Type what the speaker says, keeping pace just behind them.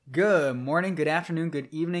Good morning, good afternoon, good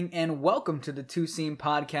evening, and welcome to the Two Seam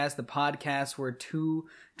Podcast, the podcast where two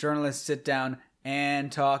journalists sit down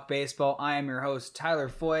and talk baseball. I am your host, Tyler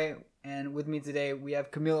Foy, and with me today we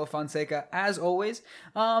have Camilo Fonseca, as always.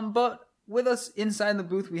 But with us inside the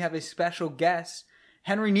booth, we have a special guest,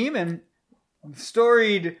 Henry Neiman,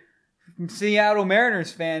 storied Seattle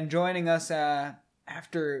Mariners fan, joining us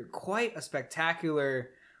after quite a spectacular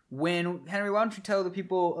win. Henry, why don't you tell the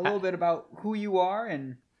people a little bit about who you are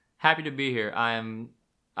and... Happy to be here. I'm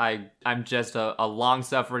just a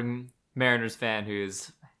long-suffering Mariners fan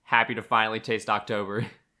who's happy to finally taste October.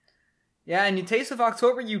 Yeah, and you taste of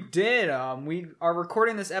October you did. We are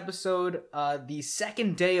recording this episode the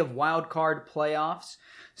second day of wild card playoffs.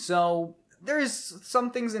 So there's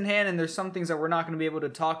some things in hand and there's some things that we're not going to be able to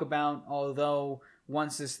talk about, although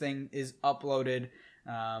once this thing is uploaded.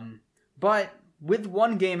 But with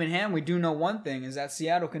one game in hand, we do know one thing, is that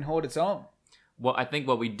Seattle can hold its own. Well, I think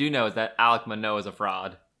what we do know is that Alek Manoah is a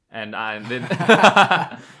fraud. And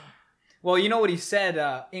Well, you know what he said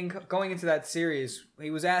going into that series? He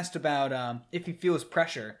was asked about if he feels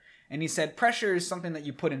pressure. And he said, pressure is something that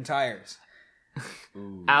you put in tires.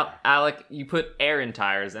 Alek, you put air in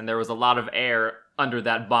tires, and there was a lot of air under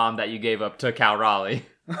that bomb that you gave up to Cal Raleigh.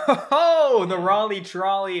 Oh, the Raleigh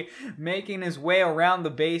trolley making his way around the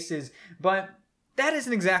bases. But that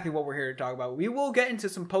isn't exactly what we're here to talk about. We will get into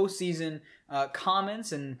some postseason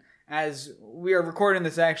comments, and as we are recording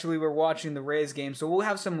this, actually, we're watching the Rays game, so we'll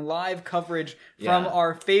have some live coverage from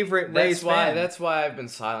our favorite Rays fan. That's why I've been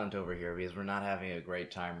silent over here, because we're not having a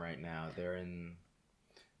great time right now. They're in,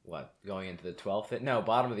 going into the 12th? No,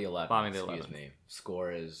 bottom of the 11th. Excuse me.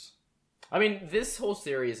 Score is... I mean, this whole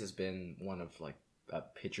series has been one of,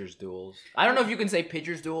 pitcher's duels. I don't know if you can say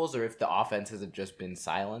pitcher's duels or if the offenses have just been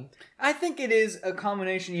silent. I think it is a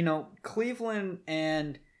combination. Cleveland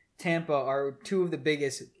and Tampa are two of the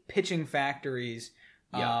biggest pitching factories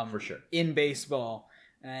for sure. in baseball.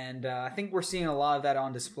 And I think we're seeing a lot of that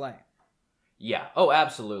on display. Yeah. Oh,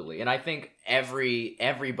 absolutely. And I think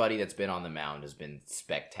everybody that's been on the mound has been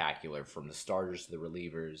spectacular, from the starters to the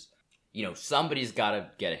relievers. Somebody's got to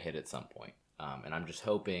get a hit at some point. And I'm just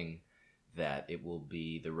hoping that it will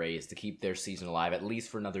be the Rays to keep their season alive, at least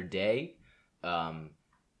for another day. And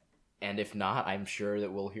if not, I'm sure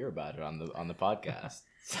that we'll hear about it on the podcast.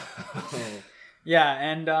 Yeah,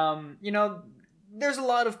 and there's a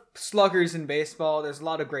lot of sluggers in baseball. There's a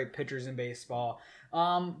lot of great pitchers in baseball.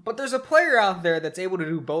 But there's a player out there that's able to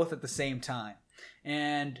do both at the same time.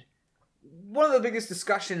 And one of the biggest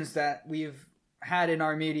discussions that we've had in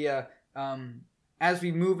our media as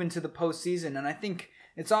we move into the postseason, and I think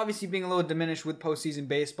it's obviously being a little diminished with postseason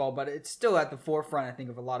baseball, but it's still at the forefront, I think,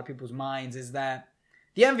 of a lot of people's minds, is that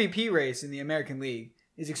the MVP race in the American League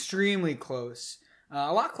is extremely close.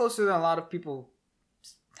 A lot closer than a lot of people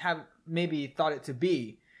have maybe thought it to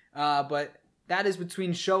be. But that is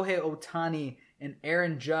between Shohei Ohtani and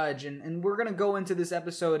Aaron Judge. And we're going to go into this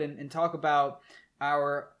episode and talk about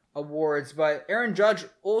our awards. But Aaron Judge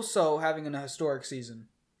also having a historic season.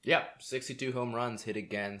 Yeah, 62 home runs hit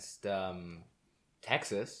against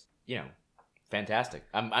Texas. Fantastic.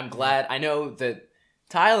 I'm glad. I know that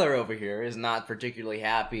Tyler over here is not particularly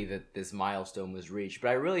happy that this milestone was reached, but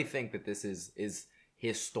I really think that this is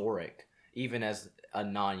historic, even as a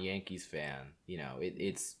non-Yankees fan.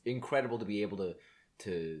 It's incredible to be able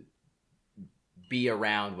to be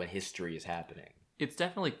around when history is happening. It's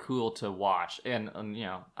definitely cool to watch, and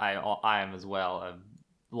I am as well a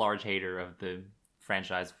large hater of the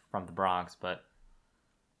franchise from the Bronx, but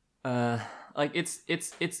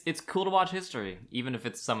it's cool to watch history, even if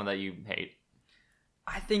it's someone that you hate.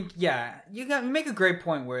 I think, you make a great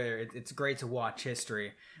point where it's great to watch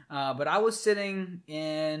history. But I was sitting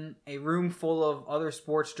in a room full of other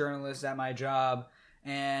sports journalists at my job,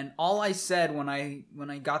 and all I said when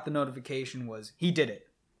I got the notification was, "He did it."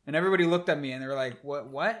 And everybody looked at me and they were like,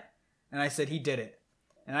 "What?" And I said, "He did it."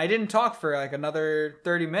 And I didn't talk for another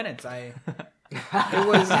 30 minutes. It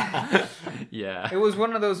was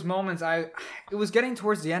one of those moments. It was getting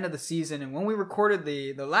towards the end of the season, and when we recorded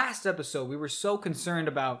the last episode, we were so concerned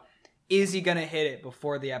about, is he gonna hit it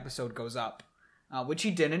before the episode goes up, which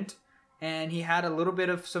he didn't, and he had a little bit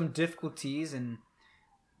of some difficulties, and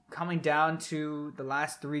coming down to the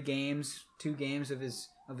last 2 games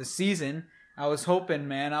of the season, I was hoping,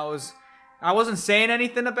 man. I wasn't saying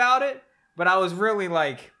anything about it, but I was really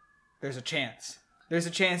like, there's a chance. There's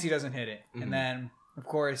a chance he doesn't hit it. Mm-hmm. And then, of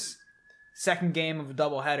course, second game of a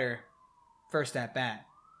doubleheader, first at bat,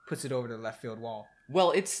 puts it over to the left field wall.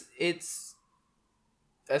 Well, it's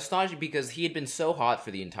astonishing because he had been so hot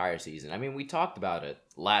for the entire season. I mean, we talked about it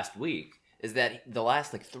last week. is that the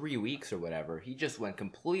last like 3 weeks or whatever, he just went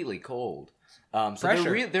completely cold. So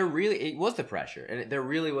Pressure. there really it was the pressure, and there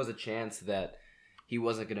really was a chance that he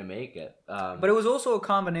wasn't going to make it. But it was also a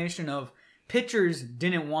combination of pitchers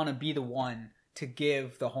didn't want to be the one to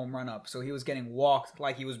give the home run up, so he was getting walked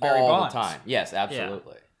like he was Barry all Bonds. the time. Yes,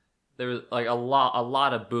 absolutely. There was like a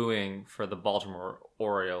lot of booing for the Baltimore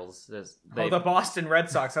Orioles. The Boston Red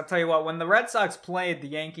Sox. I'll tell you what, when the Red Sox played the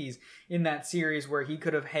Yankees in that series where he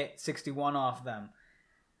could have hit 61 off them,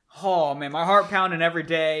 oh man, my heart pounding every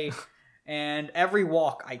day, and every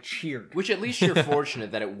walk I cheered. Which at least you're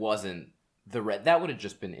fortunate that it wasn't the Red. That would have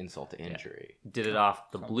just been insult to injury. did it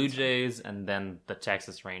off the Blue Jays and then the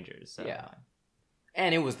Texas Rangers. So. Yeah.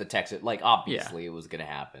 And it was the Texas, like, obviously it was going to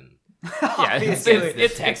happen. Yeah, it's The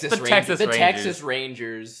Texas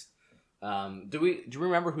Rangers. Do you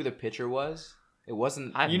remember who the pitcher was? It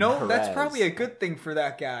wasn't. You know, Perez. that's probably a good thing for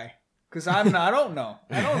that guy. Because I don't know.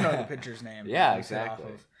 I don't know the pitcher's name. Yeah, to base it off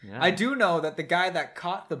exactly. of. Yeah. I do know that the guy that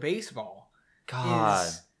caught the baseball God.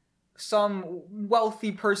 is some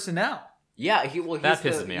wealthy personnel. Yeah, he's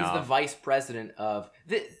pisses me the off. vice president of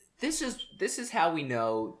this is how we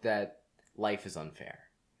know that life is unfair,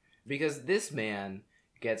 because this man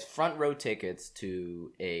gets front row tickets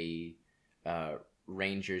to a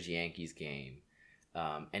Rangers Yankees game,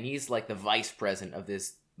 and he's like the vice president of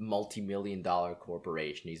this multi-million-dollar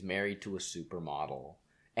corporation. He's married to a supermodel,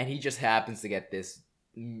 and he just happens to get this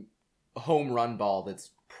home run ball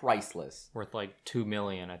that's priceless. Worth like $2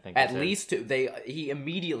 million, I think. At least he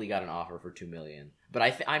immediately got an offer for $2 million, but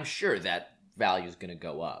I'm sure that value is going to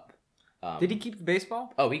go up. Did he keep the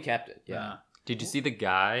baseball? Oh, he kept it. Yeah. Did you see the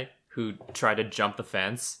guy who tried to jump the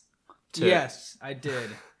fence? Yes, I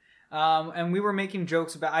did. And we were making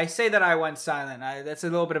jokes about. I say that I went silent. That's a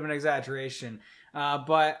little bit of an exaggeration.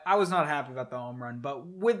 But I was not happy about the home run. But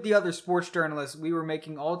with the other sports journalists, we were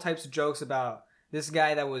making all types of jokes about this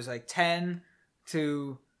guy that was like 10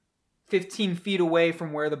 to 15 feet away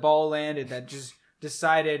from where the ball landed that just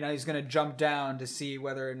decided he's going to jump down to see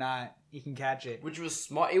whether or not he can catch it. Which was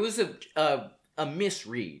smart. It was a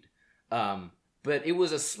misread. But it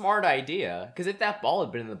was a smart idea, because if that ball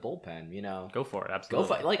had been in the bullpen, Go for it, absolutely.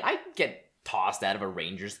 go for it. Like, I'd get tossed out of a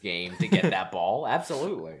Rangers game to get that ball.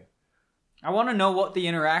 Absolutely. I want to know what the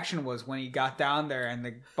interaction was when he got down there and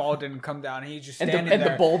the ball didn't come down. And he's just standing And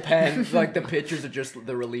there. the bullpen, like, the pitchers are just,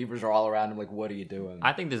 the relievers are all around him, like, what are you doing?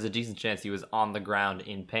 I think there's a decent chance he was on the ground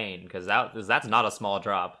in pain, because that's not a small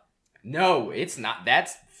drop. No, it's not.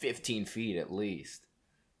 That's 15 feet at least.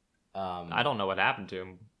 I don't know what happened to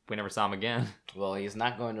him. We never saw him again. Well, he's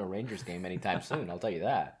not going to a Rangers game anytime soon, I'll tell you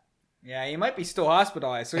that. Yeah, he might be still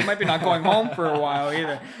hospitalized, so he might be not going home for a while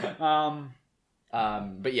either.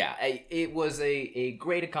 But yeah, it was a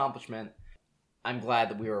great accomplishment. I'm glad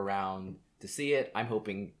that we were around to see it. I'm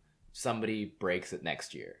hoping somebody breaks it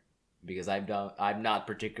next year, because I'm not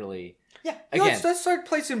particularly. Yeah, Again. let's start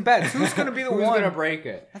placing bets. Who's going to be the Who's one? gonna break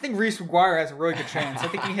it? I think Reese McGuire has a really good chance. I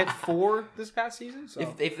think he hit 4 this past season.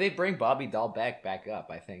 So. If they bring Bobby Dahlbeck back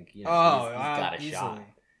up, I think he's got a easily. shot.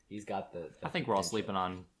 He's got the I think we're all potential. sleeping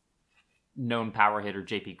on known power hitter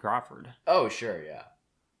J.P. Crawford. Oh sure, yeah.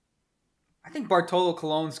 I think Bartolo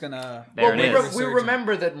Colon's gonna. There Well, it is. we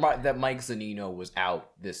remember that Mike Zunino was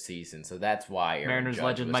out this season, so that's why Aaron Mariners Judge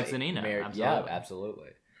legend was Mike Zunino. Yeah, Absolutely. absolutely.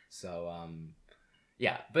 So,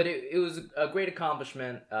 yeah, but it was a great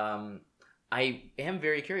accomplishment. I am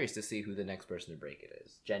very curious to see who the next person to break it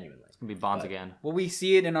is. Genuinely, It's going to be Bonds But- again. Will we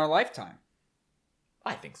see it in our lifetime?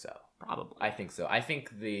 I think so. Probably. I think so. I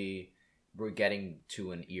think we're getting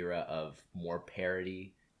to an era of more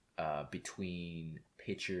parity between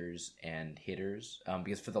pitchers and hitters,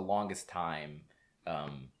 because for the longest time,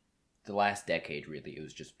 the last decade really, it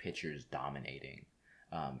was just pitchers dominating,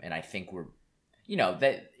 and I think we're,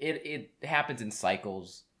 that it happens in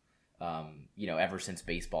cycles. Ever since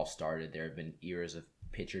baseball started, there have been eras of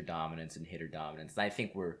pitcher dominance and hitter dominance, and I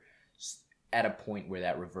think we're at a point where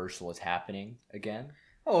that reversal is happening again.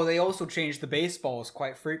 Oh, they also changed the baseballs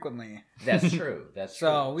quite frequently. That's true. That's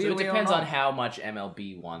So, true. we So it don't depends know. on how much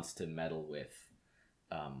MLB wants to meddle with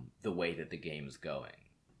the way that the game is going.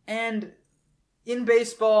 And in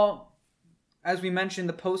baseball, as we mentioned,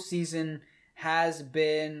 the postseason has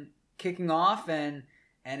been kicking off, and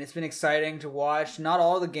it's been exciting to watch. Not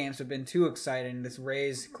all the games have been too exciting. This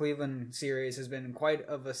Rays-Cleveland series has been quite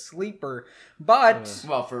of a sleeper, but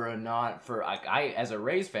Well, I as a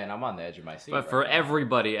Rays fan, I'm on the edge of my seat. But for right now.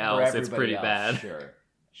 everybody For else, it's everybody pretty else, bad.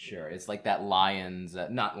 Sure. It's like that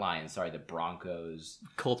the Broncos.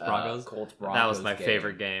 Colts Broncos. Colts Broncos. That was my game.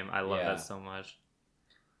 favorite game. I love Yeah. that so much.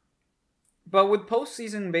 But with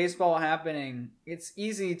postseason baseball happening, it's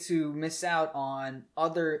easy to miss out on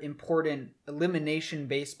other important elimination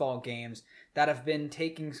baseball games that have been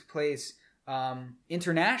taking place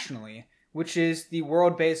internationally, which is the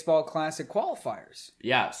World Baseball Classic qualifiers.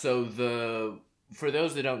 Yeah, so for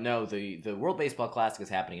those that don't know, the World Baseball Classic is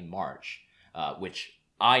happening in March, which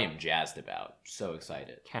I am jazzed about. So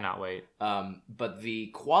excited. Cannot wait. But the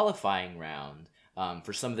qualifying round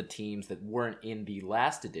for some of the teams that weren't in the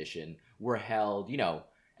last edition were held,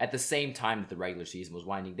 at the same time that the regular season was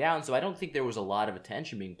winding down. So I don't think there was a lot of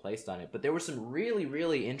attention being placed on it. But there were some really,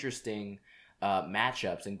 really interesting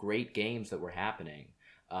matchups and great games that were happening.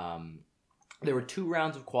 There were 2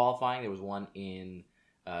 rounds of qualifying. There was one in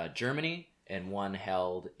Germany and one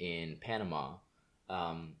held in Panama.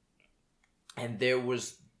 And there were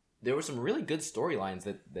some really good storylines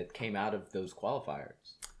that came out of those qualifiers.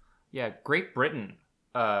 Yeah, Great Britain,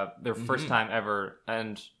 their first time ever,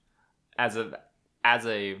 and as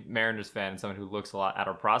a Mariners fan and someone who looks a lot at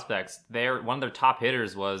our prospects, one of their top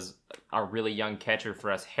hitters was a really young catcher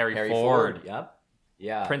for us, Harry Ford. Yep.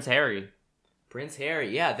 Yeah. Prince Harry.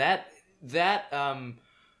 Yeah, that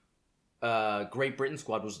Great Britain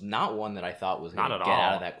squad was not one that I thought was going to get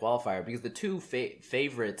out of that qualifier, because the 2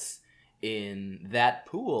 favorites in that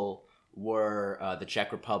pool were the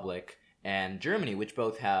Czech Republic and Germany, which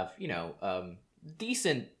both have,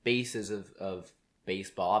 decent bases of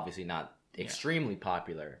baseball. Obviously not extremely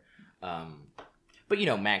popular.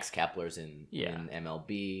 But, Max Kepler's in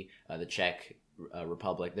MLB, the Czech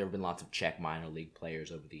Republic. There have been lots of Czech minor league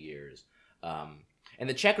players over the years. And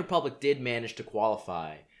the Czech Republic did manage to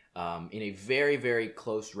qualify in a very, very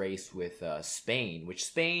close race with Spain, which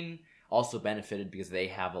Spain also benefited because they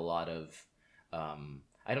have a lot of...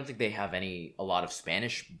 I don't think they have a lot of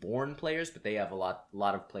Spanish-born players, but they have a lot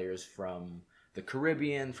of players from the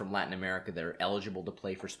Caribbean, from Latin America that are eligible to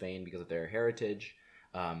play for Spain because of their heritage.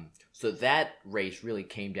 So that race really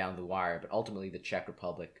came down the wire, but ultimately the Czech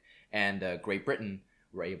Republic and Great Britain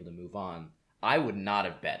were able to move on. I would not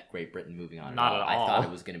have bet Great Britain moving on Not at all. I thought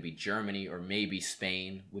it was going to be Germany or maybe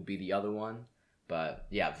Spain would be the other one. But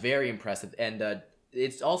yeah, very impressive. And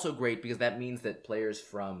it's also great because that means that players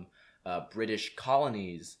from British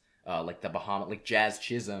colonies, like the Bahamas, like Jazz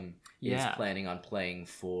Chisholm, is planning on playing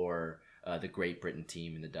for the Great Britain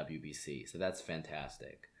team in the WBC. So that's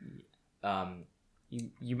fantastic.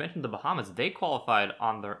 You mentioned the Bahamas. They qualified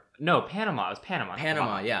on their... No, Panama. It was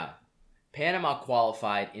Panama. Yeah. Panama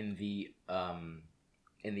qualified in the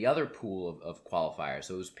other pool of qualifiers.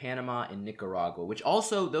 So it was Panama and Nicaragua, which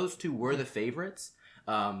also, those 2 were the favorites.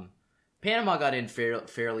 Panama got in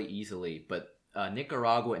fairly easily, but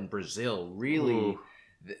Nicaragua and Brazil really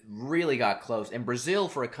got close. And Brazil,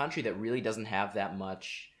 for a country that really doesn't have that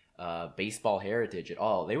much baseball heritage at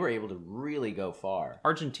all, they were able to really go far.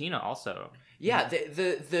 Argentina also. Yeah,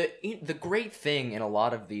 the great thing in a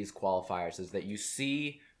lot of these qualifiers is that you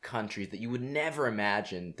see countries that you would never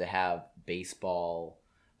imagine to have baseball,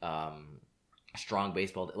 strong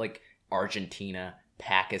baseball, like Argentina,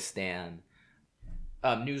 Pakistan.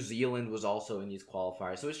 New Zealand was also in these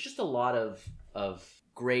qualifiers. So it's just a lot of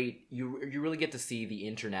great... You really get to see the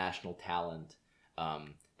international talent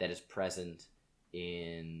that is present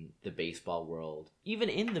in the baseball world, even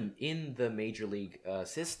in the major league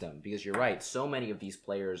system. Because you're right, so many of these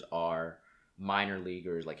players are minor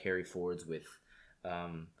leaguers, like Harry Ford's with...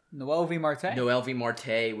 Noel V. Marte. Noel V.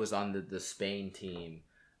 Marte was on the Spain team.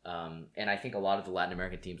 And I think a lot of the Latin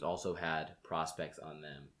American teams also had prospects on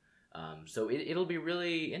them. So it'll be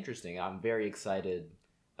really interesting. I'm very excited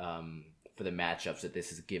for the matchups that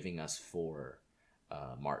this is giving us for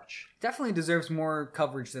March. Definitely deserves more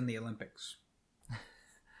coverage than the Olympics.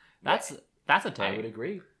 That's a take. I would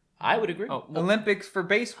agree. Oh, well, Olympics for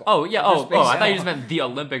baseball. Oh, yeah. Oh, I thought you just meant the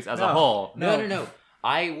Olympics as a whole. No.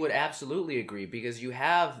 I would absolutely agree, because you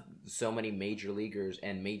have so many major leaguers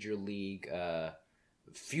and major league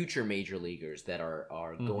future major leaguers that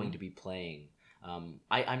are going to be playing.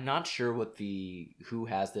 I'm not sure who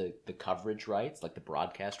has the coverage rights, like the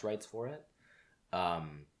broadcast rights for it.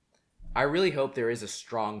 I really hope there is a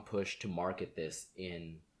strong push to market this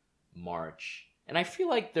in March. And I feel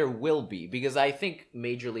like there will be, because I think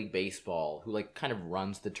Major League Baseball, who kind of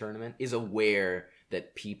runs the tournament, is aware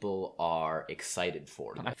that people are excited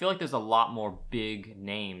for it. I feel like there's a lot more big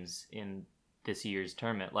names in this year's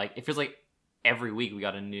tournament. Like, it feels like every week we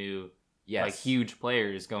got a new, huge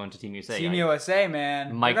players going to Team USA. Team USA,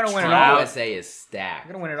 man. Mike They're gonna win it Trout. all. USA is stacked.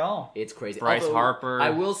 They're gonna win it all. It's crazy. Bryce Although, Harper. I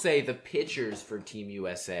will say the pitchers for Team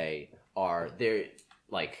USA they're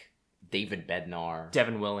like David Bednar,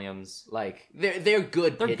 Devin Williams. Like they're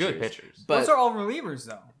good. They're pitchers, good pitchers. But those are all relievers,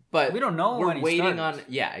 though. But we don't know we're when he waiting starts. on.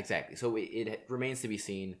 Yeah, exactly. So it remains to be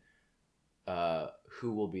seen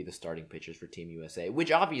who will be the starting pitchers for Team USA,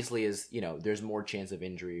 which obviously is, there's more chance of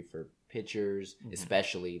injury for pitchers,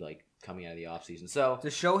 especially like coming out of the offseason. So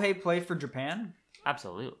Does Shohei play for Japan?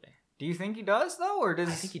 Absolutely. Do you think he does though, or does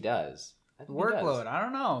I think he does. I think he workload? does. I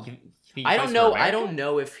don't know. I don't know. I don't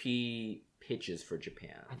know if he pitches for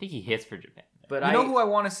Japan. I think he hits for Japan. But You know who I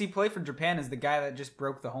want to see play for Japan is the guy that just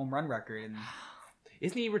broke the home run record, and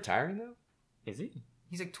isn't he retiring though? Is he?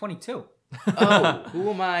 he's like 22. Oh, who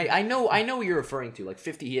am I? I know what you're referring to. Like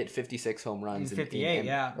 50, he hit 56 home runs. He's 58,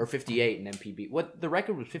 yeah. Or 58 in MPB. What the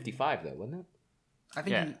record was 55 though, wasn't it? I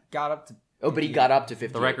think Yeah. he got up to. Oh, but he got up to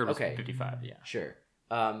 58. The record was okay. 55. Yeah. Sure.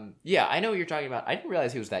 Yeah, I know what you're talking about. I didn't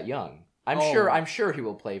realize he was that young. I'm Oh. sure he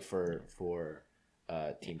will play for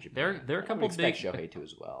Team Japan. There are a couple I would expect big- Shohei to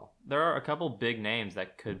as well. There are a couple big names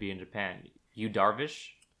that could be in Japan. Yu Darvish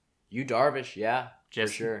You Darvish, yeah,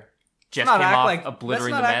 Just- for sure. just Let's came not act off like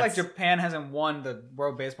obliterating let's not the act Mets. like Japan hasn't won the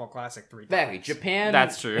World Baseball Classic 3 times. Exactly, Japan.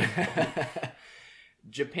 That's true.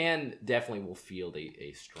 Japan definitely will field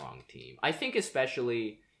a strong team. I think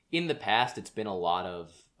especially in the past, it's been a lot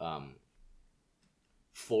of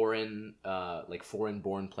foreign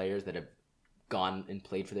born players that have gone and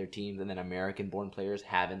played for their teams, and then American born players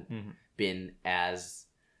haven't been as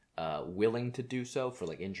willing to do so for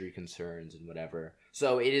like injury concerns and whatever.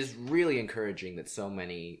 So it is really encouraging that so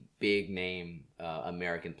many big name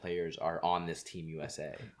American players are on this Team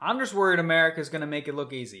USA. I'm just worried America's going to make it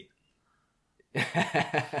look easy.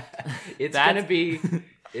 It's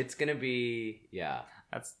gonna be yeah.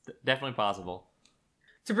 That's definitely possible.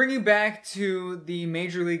 To bring you back to the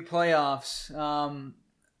Major League playoffs,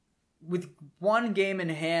 with one game in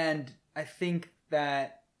hand, I think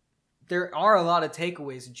that there are a lot of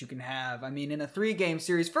takeaways that you can have. I mean, in a 3-game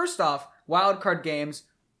series, first off, wildcard games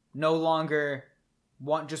no longer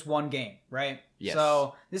just one game, right? Yes.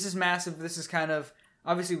 So this is massive. This is kind of,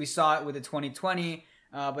 obviously we saw it with the 2020,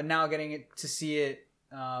 but now getting to see it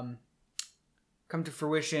come to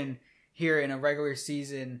fruition here in a regular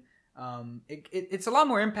season, it's a lot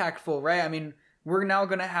more impactful, right? I mean, we're now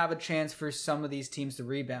going to have a chance for some of these teams to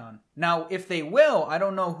rebound. Now, if they will, I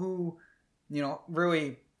don't know who,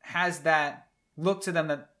 really has that look to them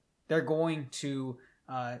that they're going to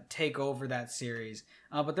take over that series.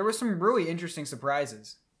 But there were some really interesting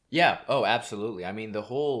surprises. Yeah. Oh, absolutely. I mean, the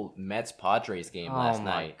whole Mets Padres game last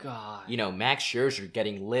night. God. Max Scherzer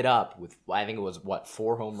getting lit up with, I think it was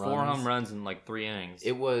 4 home runs. 4 home runs in like 3 innings.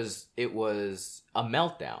 It was a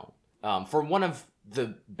meltdown for one of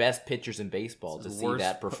the best pitchers in baseball to see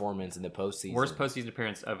that performance in the postseason. Worst postseason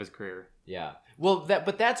appearance of his career. Yeah. Well,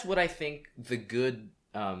 that's what I think the good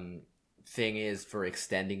thing is for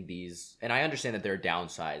extending these. And I understand that there are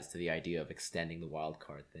downsides to the idea of extending the wild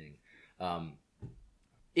card thing.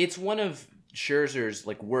 It's one of Scherzer's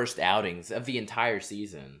like worst outings of the entire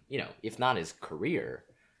season, if not his career.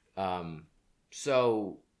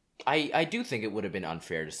 So I do think it would have been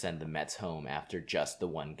unfair to send the Mets home after just the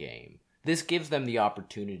one game. This gives them the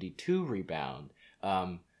opportunity to rebound,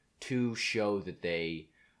 to show that they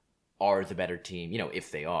are the better team,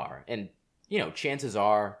 if they are. And, chances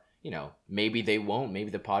are, maybe they won't.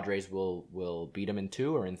 Maybe the Padres will beat them in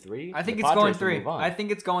 2 or in 3. I think The it's going Padres will 3. move on. I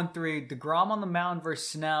think it's going 3. DeGrom on the mound versus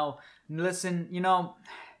Snell. Listen,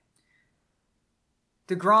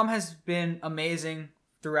 DeGrom has been amazing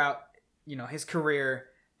throughout, his career.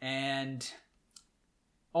 And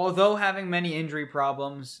although having many injury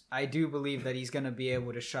problems, I do believe that he's going to be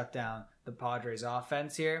able to shut down the Padres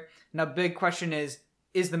offense here. Now, big question is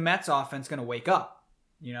the Mets offense going to wake up?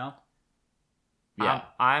 Yeah.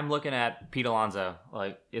 I'm looking at Pete Alonso.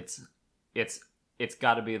 Like it's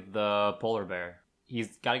got to be the polar bear.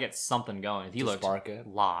 He's got to get something going. He To looked spark it.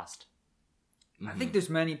 lost. I think there's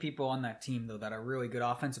many people on that team, though, that are really good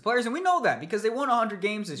offensive players. And we know that because they won 100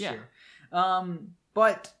 games this year.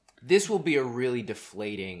 But This will be a really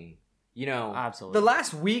deflating, Absolutely. the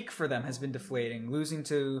last week for them has been deflating, losing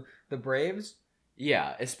to the Braves.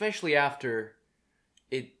 Yeah, especially after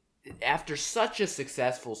such a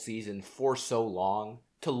successful season for so long,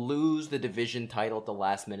 to lose the division title at the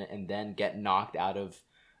last minute and then get knocked out of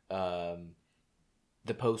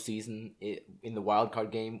the postseason in the wild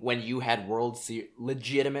card game when you had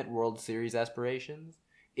legitimate World Series aspirations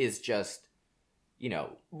is just,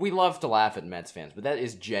 we love to laugh at Mets fans, but that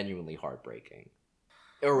is genuinely heartbreaking.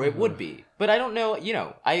 Or it would be. But I don't know,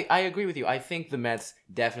 I agree with you. I think the Mets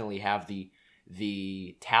definitely have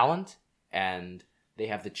the talent and they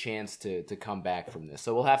have the chance to come back from this.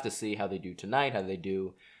 So we'll have to see how they do tonight, how they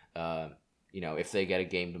do, if they get a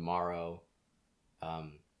game tomorrow.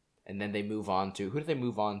 And and then they move on to who do they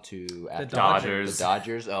move on to? After Dodgers. The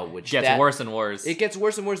Dodgers. Oh, which Gets worse and worse. It gets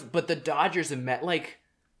worse and worse. But the Dodgers and Met like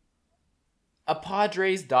a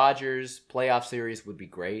Padres Dodgers playoff series would be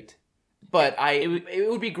great. But it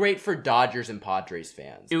would be great for Dodgers and Padres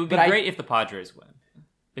fans. It would be great if the Padres win.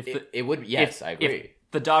 It would. Yes, I agree.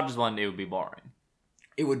 If the Dodgers won, it would be boring.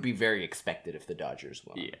 It would be very expected if the Dodgers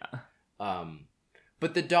won. Yeah.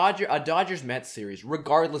 But a Dodgers Mets series,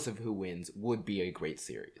 regardless of who wins, would be a great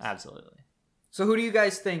series. Absolutely. So who do you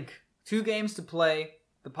guys think? 2 games to play.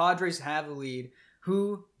 The Padres have the lead.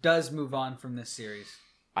 Who does move on from this series?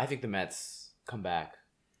 I think the Mets come back.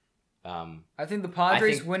 I think the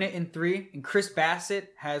Padres win it in 3, and Chris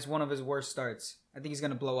Bassett has one of his worst starts. I think he's going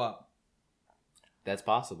to blow up. That's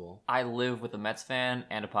possible. I live with a Mets fan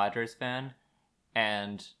and a Padres fan,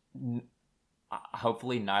 and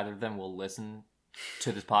hopefully neither of them will listen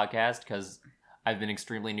to this podcast because I've been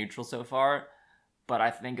extremely neutral so far, but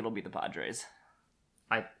I think it'll be the Padres.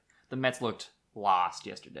 The Mets looked lost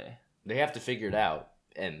yesterday. They have to figure it out,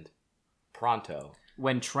 and pronto.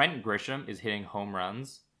 When Trent Grisham is hitting home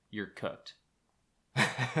runs, you're cooked.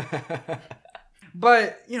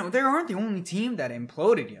 But, they aren't the only team that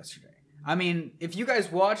imploded yesterday. I mean, if you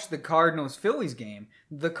guys watched the Cardinals-Phillies game,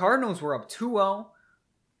 the Cardinals were up 2-0,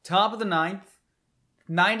 top of the 9th.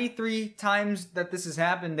 93 times that this has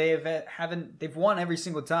happened, they've won every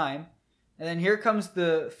single time. And then here comes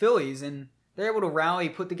the Phillies, and they're able to rally,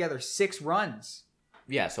 put together 6 runs.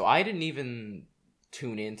 Yeah, so I didn't even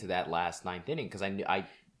tune into that last 9th inning because I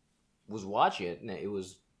was watching it, and it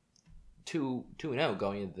was 2-0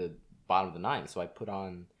 going into the bottom of the 9th. So I put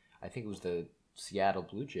on, I think it was the Seattle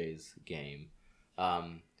Blue Jays game.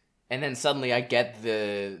 And then suddenly I get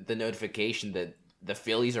the notification that the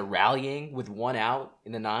Phillies are rallying with 1 out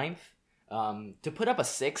in the 9th. To put up a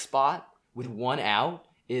 6th spot with 1 out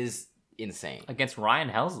is insane. Against Ryan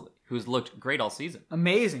Helsley, who's looked great all season.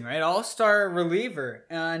 Amazing, right? All-star reliever.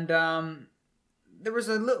 And there was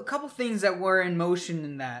a couple things that were in motion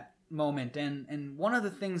in that moment. And one of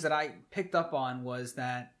the things that I picked up on was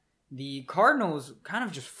that the Cardinals kind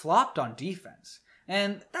of just flopped on defense.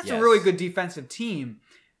 And that's a really good defensive team.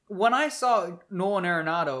 When I saw Nolan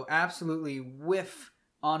Arenado absolutely whiff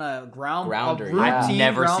on a grounder, I've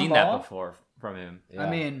never ground seen ball, that before from him. Yeah. I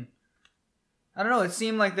mean, I don't know. It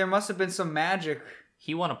seemed like there must have been some magic.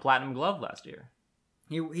 He won a platinum glove last year.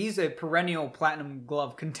 He's a perennial platinum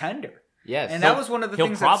glove contender. Yes. And that was one of the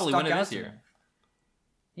things He'll probably that stuck win it out this to year. me.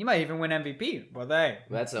 He might even win MVP. But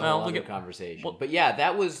that's a whole other conversation. But yeah,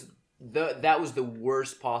 that was the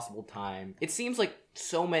worst possible time. It seems like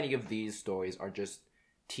so many of these stories are just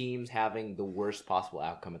teams having the worst possible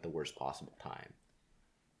outcome at the worst possible time.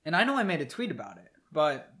 And I know I made a tweet about it,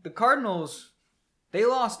 but the Cardinals, they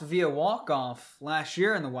lost via walk-off last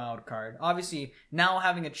year in the wild card. Obviously, now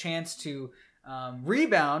having a chance to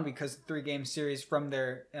rebound because of the 3-game series from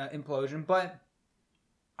their implosion. But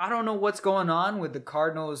I don't know what's going on with the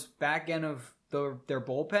Cardinals' back end of their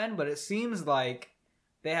bullpen, but it seems like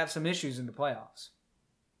they have some issues in the playoffs.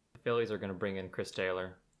 The Phillies are going to bring in Chris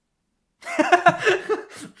Taylor.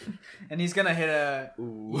 And he's gonna hit a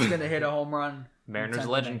home run. Mariners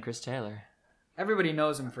legend Chris Taylor. Everybody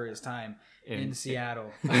knows him for his time in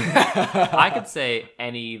Seattle. I could say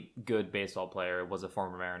any good baseball player was a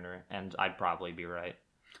former Mariner, and I'd probably be right.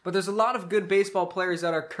 But there's a lot of good baseball players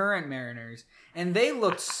that are current Mariners, and they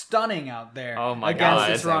looked stunning out there God. against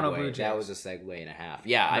the Toronto Blue Jays. That was a segue and a half.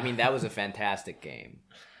 Yeah, I mean that was a fantastic game.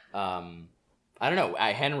 I don't know,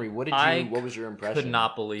 Henry. What was your impression? I could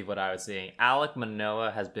not believe what I was seeing. Alek Manoah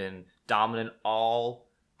has been dominant all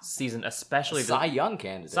season, especially Cy Young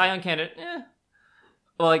candidate.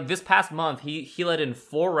 Well, like this past month, he let in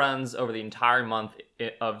 4 runs over the entire month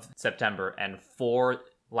of September and 4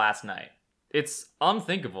 last night. It's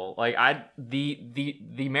unthinkable. Like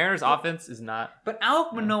the Mariners' offense is not. But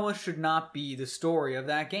Alek Manoah should not be the story of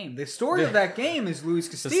that game. The story of that game is Luis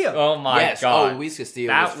Castillo. Oh my god! Oh, Luis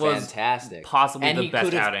Castillo was fantastic. Possibly the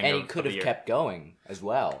best outing. And he could have kept going as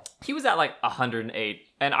well. He was at like 108,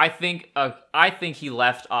 and I think he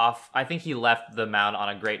left off. I think he left the mound on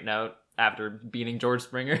a great note after beating George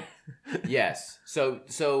Springer. Yes. So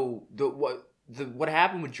what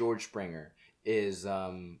happened with George Springer is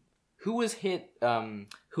who was hit?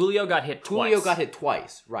 Julio got hit twice. Julio got hit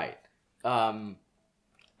twice, right. I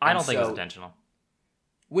don't think it was intentional.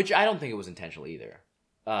 Which I don't think it was intentional either.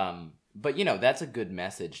 But that's a good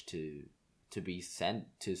message to send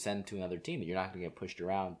to another team, that you're not going to get pushed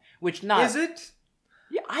around. Is it?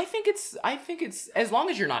 Yeah, I think it's as long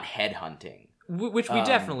as you're not headhunting. Which we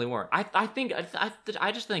definitely weren't.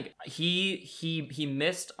 I just think he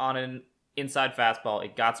missed on an inside fastball.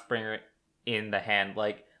 It got Springer in the hand.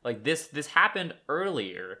 Like Like this happened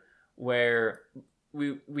earlier where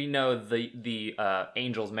we know the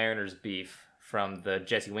Angels Mariners beef from the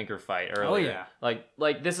Jesse Winker fight earlier. Oh yeah.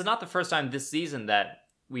 Like this is not the first time this season that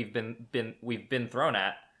we've been thrown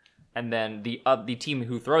at, and then the team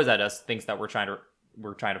who throws at us thinks that we're trying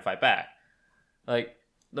to fight back. Like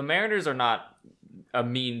the Mariners are not a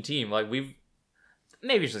mean team. Like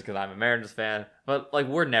maybe it's just because I'm a Mariners fan, but like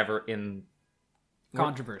we're never in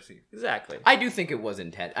Controversy. Exactly. I do think it was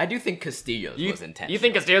intent. I do think Castillo's was intentional. You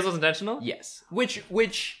think Castillo's was intentional? Yes.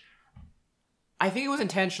 Which I think it was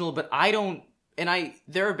intentional, but I don't. And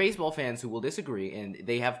there are baseball fans who will disagree, and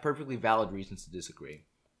they have perfectly valid reasons to disagree.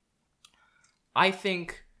 I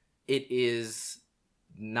think it is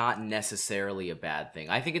not necessarily a bad thing.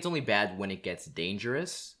 I think it's only bad when it gets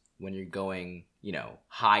dangerous, when you're going,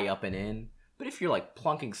 high up and in. But if you're like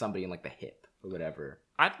plunking somebody in like the hip or whatever.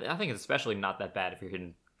 I think it's especially not that bad if you're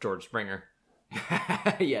hitting George Springer.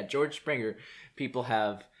 Yeah, George Springer. People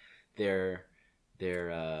have their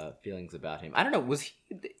feelings about him. I don't know. Was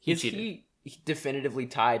he definitively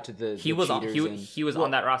tied to the? He was on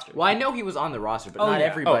that roster. Well, I know he was on the roster, but not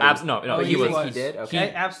everybody. No. He was. He did.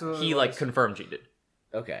 Okay, absolutely. He like confirmed cheated.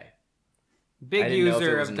 Okay. Big I didn't know if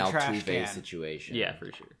user it was of an the trash Altuve can. situation. Yeah,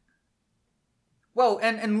 for sure. Well,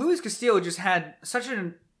 and Luis Castillo just had such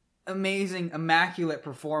an amazing, immaculate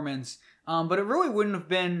performance. But it really wouldn't have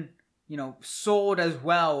been, sold as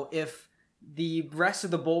well if the rest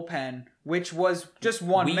of the bullpen, which was just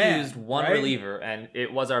one man. We used one right? reliever, and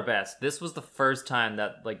it was our best. This was the first time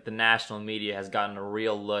that like the national media has gotten a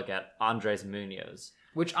real look at Andres Munoz.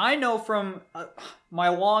 Which I know from my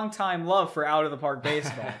longtime love for out of the park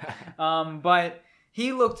baseball. But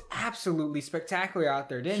he looked absolutely spectacular out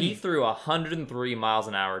there, didn't he? He threw 103 miles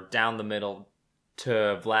an hour down the middle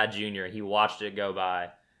to Vlad Jr. He watched it go by.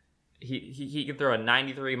 He can throw a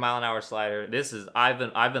 93 mile an hour slider. I've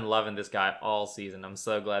been loving this guy all season. I'm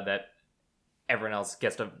so glad that everyone else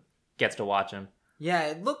gets to watch him. Yeah,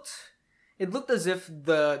 it looked as if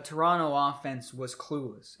the Toronto offense was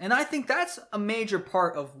clueless. And I think that's a major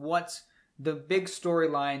part of what's the big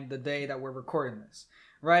storyline the day that we're recording this,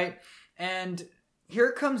 right? And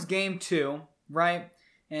here comes game 2, right?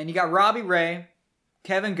 And you got Robbie Ray,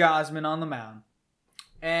 Kevin Gausman on the mound.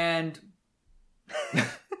 And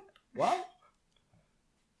What?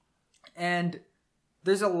 And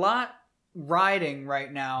there's a lot riding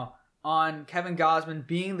right now on Kevin Gausman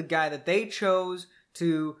being the guy that they chose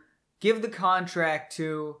to give the contract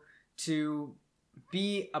to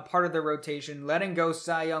be a part of their rotation, letting go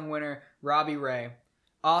Cy Young winner Robbie Ray.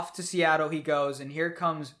 Off to Seattle he goes, and here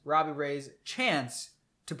comes Robbie Ray's chance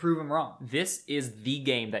to prove him wrong. This is the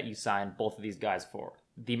game that you signed both of these guys for.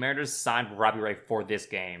 The Mariners signed Robbie Ray for this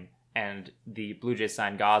game, and the Blue Jays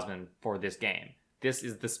signed Gausman for this game. This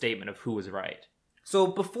is the statement of who was right. So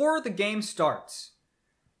before the game starts,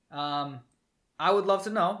 I would love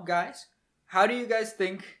to know, guys, how do you guys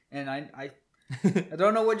think, and I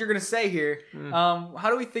don't know what you're going to say here,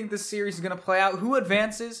 how do we think this series is going to play out? Who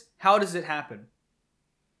advances? How does it happen?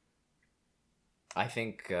 I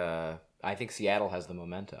think Seattle has the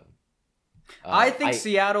momentum. I think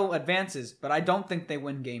Seattle advances, but I don't think they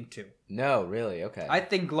win game 2. No, really? Okay. I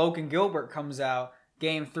think Logan Gilbert comes out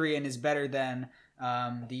game 3 and is better than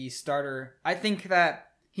the starter. I think that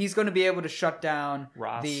he's going to be able to shut down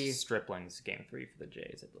Ross Stripling's game 3 for the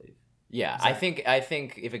Jays, I believe. Yeah, exactly. I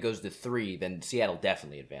think if it goes to 3, then Seattle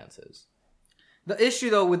definitely advances. The issue,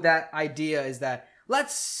 though, with that idea is that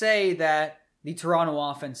let's say that the Toronto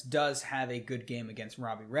offense does have a good game against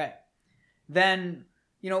Robbie Ray. Then,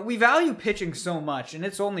 we value pitching so much, and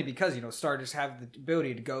it's only because, starters have the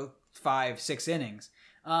ability to go 5-6 innings.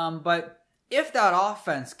 But if that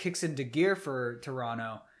offense kicks into gear for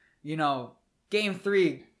Toronto, game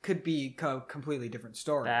 3 could be a completely different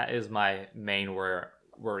story. That is my main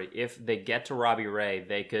worry. If they get to Robbie Ray,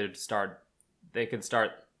 they could start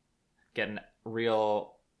getting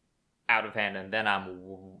real out of hand, and then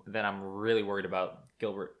I'm really worried about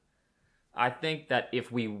Gilbert. I think that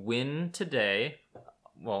if we win today,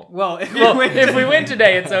 if we win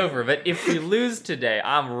today, it's over. But if we lose today,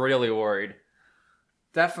 I'm really worried.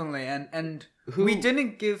 Definitely, and we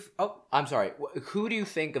didn't give. Oh, I'm sorry. Who do you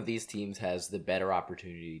think of these teams has the better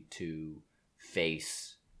opportunity to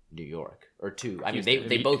face New York or to? I mean,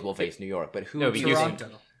 they both will face New York, but who? No, Toronto.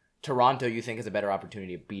 Toronto, you think has a better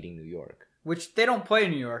opportunity of beating New York? Which they don't play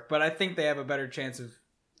New York, but I think they have a better chance of.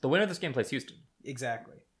 The winner of this game plays Houston.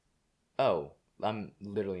 Exactly. Oh, I'm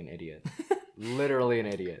literally an idiot. Literally an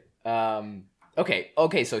idiot.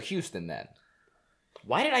 Okay. So Houston then.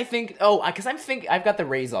 Why did I think? Oh, because I've got the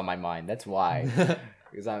Rays on my mind. That's why.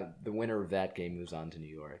 Because the winner of that game moves on to New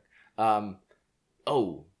York.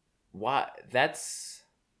 Why? That's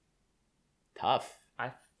tough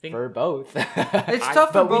I think for both. It's tough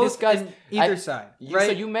for but we both discussed- in either side, So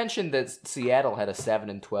right? you mentioned that Seattle had a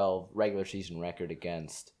 7-12 regular season record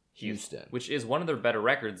against Houston. which is one of their better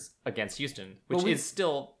records against Houston, which But we- is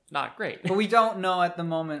still not great. But we don't know at the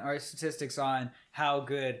moment our statistics on how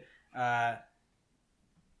good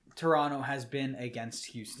Toronto has been against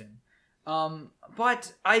Houston.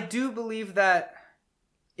 But I do believe that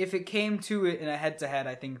if it came to it in a head-to-head,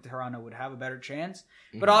 I think Toronto would have a better chance.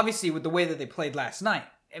 But obviously, with the way that they played last night,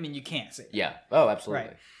 I mean, you can't say that. Yeah. Oh,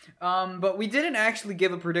 absolutely. Right. But we didn't actually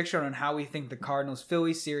give a prediction on how we think the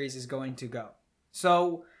Cardinals-Phillies series is going to go.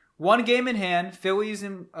 So, one game in hand, Phillies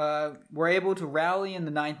were able to rally in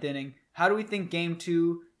the ninth inning. How do we think Game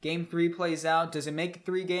 2, Game 3 plays out? Does it make it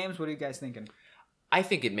 3 games? What are you guys thinking? I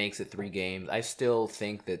think it makes it 3 games. I still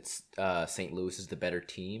think that St. Louis is the better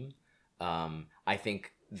team. I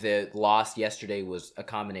think the loss yesterday was a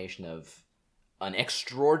combination of an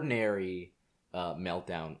extraordinary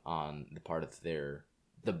meltdown on the part of the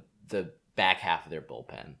back half of their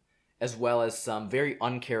bullpen, as well as some very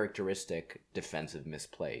uncharacteristic defensive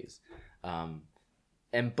misplays.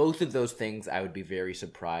 And both of those things, I would be very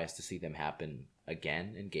surprised to see them happen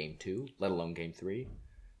again in Game 2, let alone Game 3.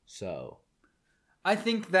 So I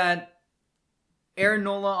think that Aaron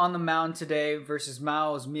Nola on the mound today versus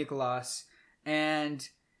Miles Mikolas, and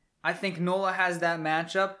I think Nola has that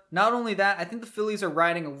matchup. Not only that, I think the Phillies are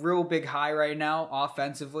riding a real big high right now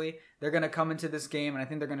offensively. They're going to come into this game, and I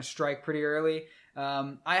think they're going to strike pretty early.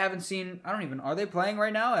 I haven't seen, are they playing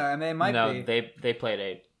right now? I mean, they might be. No, they played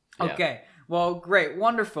 8. Yeah. Okay. Well, great.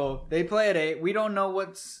 Wonderful. They play at 8. We don't know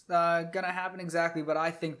what's going to happen exactly, but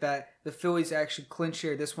I think that the Phillies actually clinch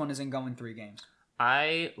here. This one isn't going 3 games.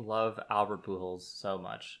 I love Albert Pujols so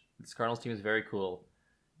much. This Cardinals team is very cool.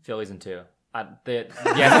 Phillies in 2.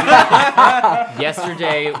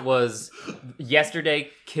 Yesterday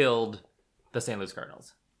killed the St. Louis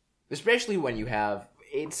Cardinals. especially when you have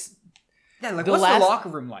it's Yeah, like The what's last- the locker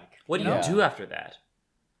room like? What do know? you do after that?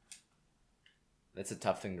 that's a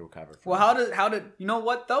tough thing to recover from. Well, how did you know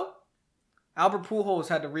what though? Albert Pujols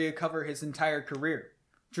had to recover his entire career.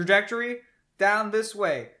 Trajectory down this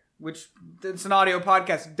way, which it's an audio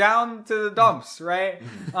podcast, down to the dumps, right?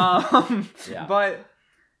 Yeah. But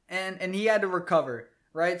and he had to recover,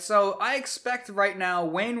 right? So I expect right now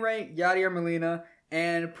Wainwright, Yadier Molina,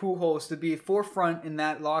 and Pujols to be forefront in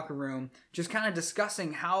that locker room, just kind of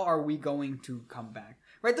discussing how are we going to come back.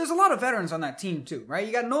 Right, there's a lot of veterans on that team too, right?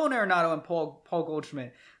 You got Nolan Arenado and Paul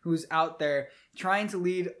Goldschmidt, who's out there trying to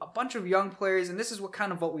lead a bunch of young players, and this is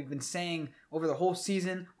what we've been saying over the whole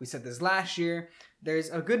season. We said this last year.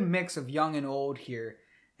 There's a good mix of young and old here,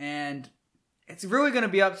 and it's really going to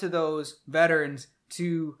be up to those veterans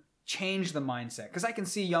to change the mindset, because I can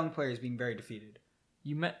see young players being very defeated.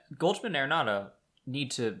 Goldschmidt and Arenado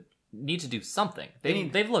need to do something.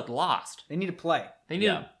 They've looked lost. They need to play.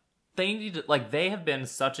 They need to, like, they have been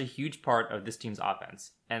such a huge part of this team's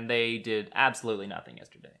offense, and they did absolutely nothing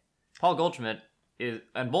yesterday. Paul Goldschmidt is,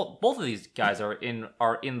 and both of these guys are in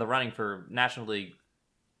the running for National League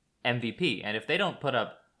MVP, and if they don't put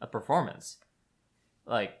up a performance,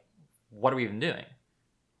 like, what are we even doing?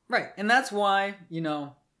 Right, and that's why,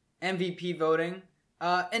 MVP voting.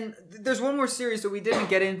 And there's one more series that we didn't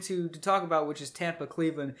get into to talk about, which is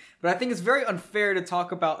Tampa-Cleveland. But I think it's very unfair to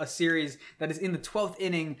talk about a series that is in the 12th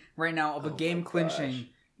inning right now of a game-clinching,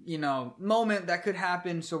 moment that could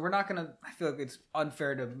happen. So we're not going to... I feel like it's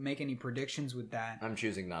unfair to make any predictions with that. I'm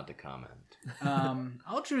choosing not to comment.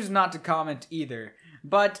 I'll choose not to comment either.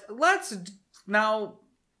 But let's now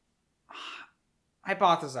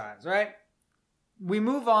hypothesize, right? We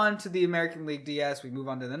move on to the American League DS. We move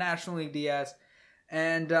on to the National League DS.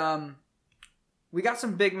 And we got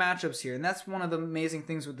some big matchups here. And that's one of the amazing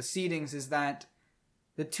things with the seedings is that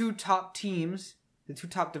the 2 top teams, the 2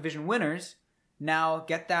 top division winners, now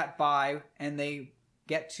get that bye and they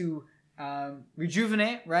get to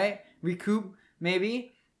rejuvenate, right? Recoup,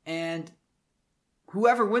 maybe. And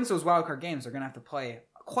whoever wins those wildcard games are going to have to play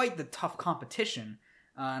quite the tough competition.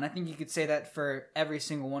 And I think you could say that for every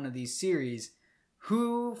single one of these series.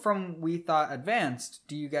 Who from we thought advanced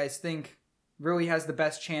do you guys think really has the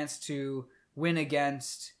best chance to win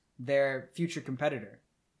against their future competitor?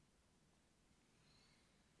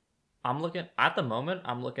 I'm looking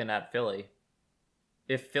at Philly.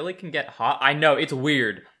 If Philly can get hot, I know it's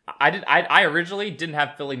weird. I originally didn't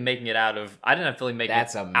have Philly making it out of. I didn't have Philly making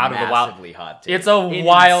That's it a out of the wild. massively hot take. It's a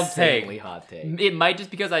wild take. Insanely hot take. It might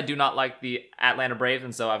just because I do not like the Atlanta Braves,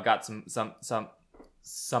 and so I've got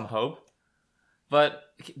some hope. But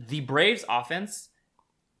the Braves' offense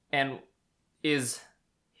is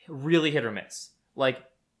really hit or miss. Like,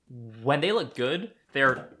 when they look good,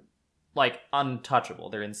 they're like untouchable.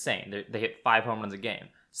 They're insane. They hit 5 home runs a game.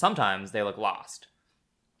 Sometimes they look lost.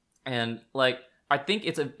 And like I think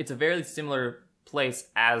it's a very similar place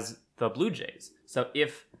as the Blue Jays. So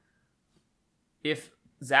if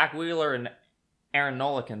Zach Wheeler and Aaron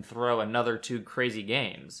Nola can throw another 2 crazy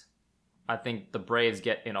games, I think the Braves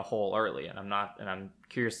get in a hole early, and I'm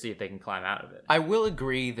curious to see if they can climb out of it. I will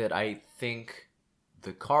agree that I think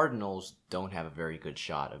the Cardinals don't have a very good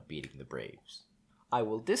shot of beating the Braves. I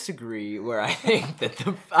will disagree where I think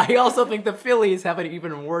that I also think the Phillies have an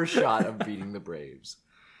even worse shot of beating the Braves.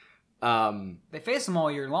 They face them all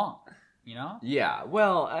year long, you know? Yeah,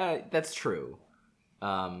 well, that's true.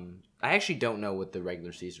 I actually don't know what the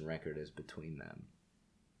regular season record is between them.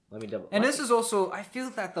 Let me double. And this is also, I feel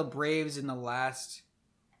that the Braves in the last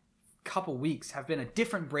couple weeks have been a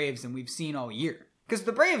different Braves than we've seen all year. Because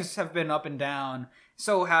the Braves have been up and down,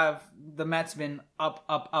 so have the Mets been up,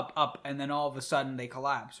 up, up, up, and then all of a sudden they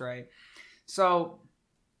collapse, right? So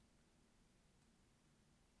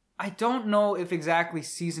I don't know if exactly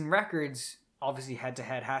season records, obviously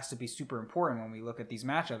head-to-head has to be super important when we look at these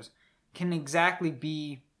matchups, can exactly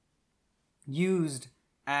be used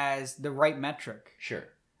as the right metric. Sure.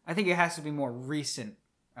 I think it has to be more recent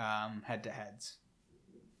head-to-heads.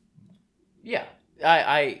 Yeah,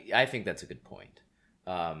 I think that's a good point.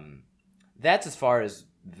 That's as far as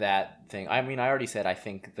that thing. I mean, I already said I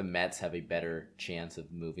think the Mets have a better chance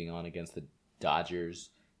of moving on against the Dodgers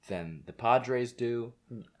than the Padres do.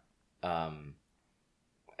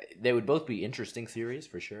 They would both be interesting series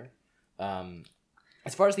for sure.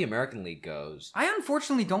 As far as the American League goes, I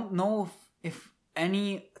unfortunately don't know if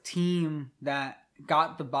any team that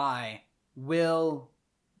got the bye will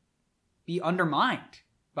be undermined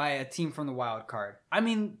by a team from the wild card. I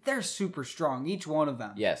mean, they're super strong, each one of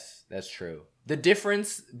them. yes, that's true. The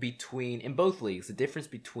difference between, in both leagues, the difference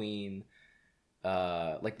between,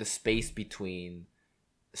 like the space between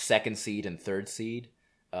second seed and third seed,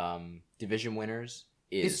 division winners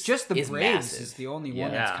it's just the Braves massive. is the only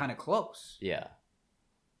one that's kind of close. Yeah.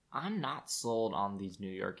 I'm not sold on these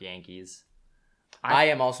New York Yankees. I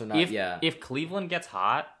am also not, If Cleveland gets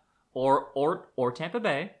hot, or Tampa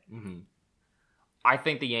Bay, I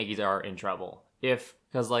think the Yankees are in trouble.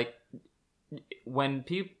 Because like when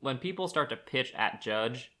people start to pitch at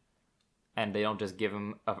Judge, and they don't just give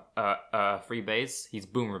him a free base, he's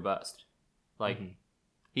boomer bust. Like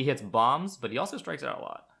he hits bombs, but he also strikes out a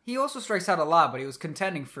lot. He also strikes out a lot, but he was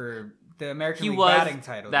contending for the American League batting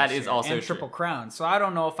title. That this is year, also and true. Triple Crown. So I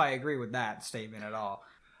don't know if I agree with that statement at all.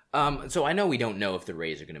 So I know we don't know if the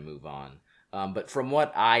Rays are going to move on. But from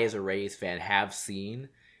what I, as a Rays fan, have seen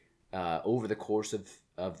over the course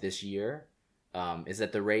of this year, is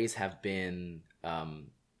that the Rays have been...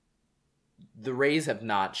 the Rays have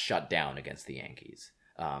not shut down against the Yankees.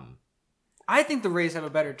 I think the Rays have a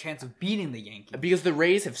better chance of beating the Yankees. Because the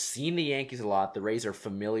Rays have seen the Yankees a lot. The Rays are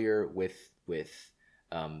familiar with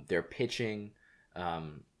their pitching,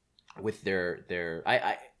 with their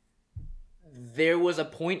there was a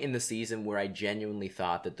point in the season where I genuinely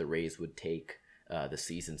thought that the Rays would take the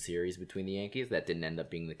season series between the Yankees. That didn't end up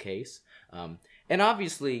being the case. And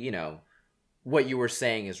obviously, you know, what you were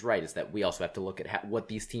saying is right, is that we also have to look at what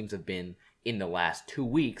these teams have been in the last 2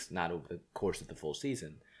 weeks, not over the course of the full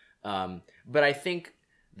season. But I think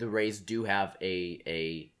the Rays do have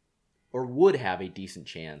or would have a decent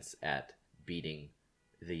chance at beating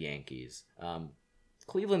the Yankees.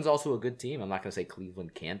 Cleveland's also a good team. I'm not going to say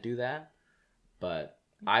Cleveland can't do that, but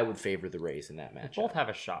I would favor the Rays in that match. Both have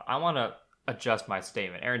a shot. I want to adjust my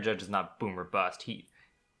statement. Aaron Judge is not boomer bust.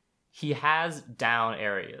 He has down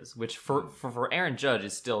areas, which for Aaron Judge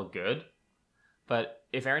is still good. But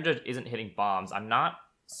if Aaron Judge isn't hitting bombs, I'm not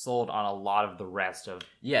sold on a lot of the rest of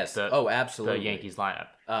absolutely the Yankees lineup.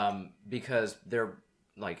 Because they're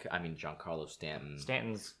like, I mean, Giancarlo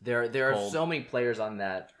Stanton's there are so many players on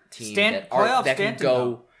that team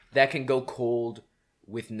that can go cold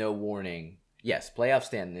with no warning. Yes, playoff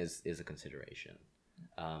Stanton is a consideration.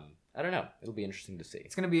 I don't know. It'll be interesting to see.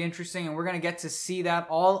 It's going to be interesting, and we're going to get to see that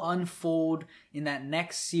all unfold in that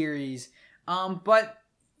next series. But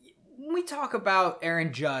when we talk about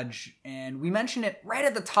Aaron Judge, and we mentioned it right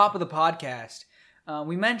at the top of the podcast,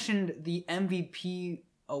 we mentioned the MVP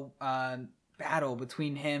battle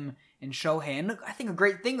between him and Shohei. And I think a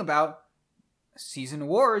great thing about season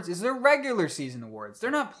awards is they're regular season awards.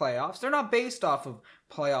 They're not playoffs. They're not based off of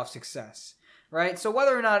playoff success, right? So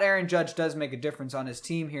whether or not Aaron Judge does make a difference on his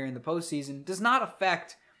team here in the postseason does not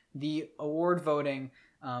affect the award voting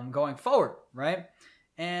going forward, right?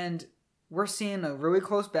 And we're seeing a really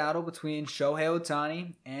close battle between Shohei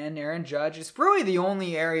Ohtani and Aaron Judge. It's really the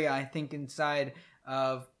only area, I think, inside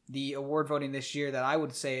of the award voting this year that I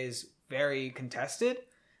would say is very contested. I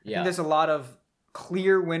Yeah. think there's a lot of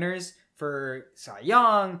clear winners for Cy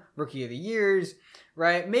Young, Rookie of the Years,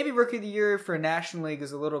 right? Maybe Rookie of the Year for National League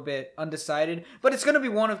is a little bit undecided, but it's going to be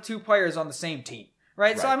one of two players on the same team,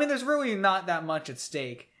 right? So, I mean, there's really not that much at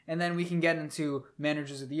stake. And then we can get into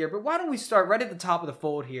Managers of the Year. But why don't we start right at the top of the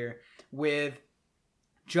fold here with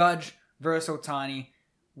Judge versus Ohtani.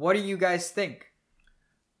 What do you guys think?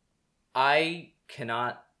 I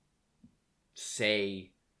cannot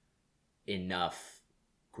say enough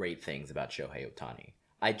great things about Shohei Ohtani.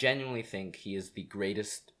 I genuinely think he is the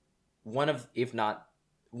greatest, one of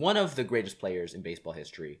the greatest players in baseball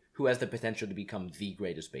history, who has the potential to become the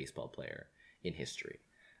greatest baseball player in history.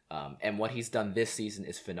 And what he's done this season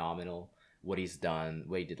is phenomenal. What he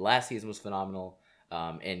did last season was phenomenal.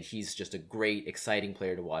 And he's just a great, exciting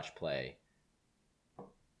player to watch play.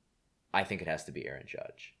 I think it has to be Aaron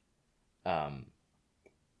Judge.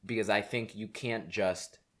 Because I think you can't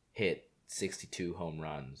just hit 62 home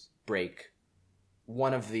runs, break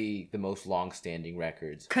one of the most long-standing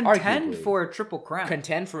records. Contend for a triple crown.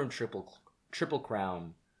 Contend for a triple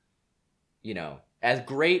crown. You know, as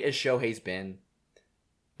great as Shohei's been,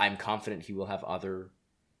 I'm confident he will have other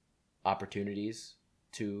opportunities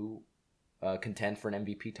to contend for an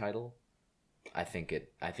MVP title. I think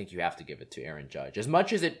you have to give it to Aaron Judge. As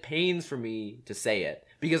much as it pains for me to say it,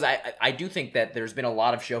 because I do think that there's been a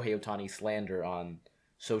lot of Shohei Ohtani slander on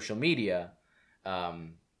social media.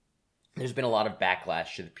 There's been a lot of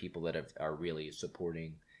backlash to the people that are really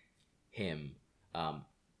supporting him.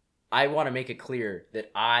 I want to make it clear that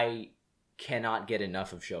I cannot get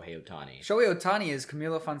enough of Shohei Ohtani. Shohei Ohtani is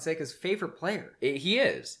Camilo Fonseca's favorite player. He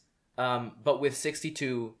is. But with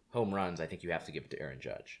 62 home runs, I think you have to give it to Aaron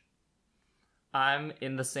Judge. I'm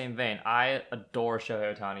in the same vein. I adore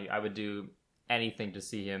Shohei Ohtani. I would do anything to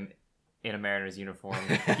see him in a Mariners uniform.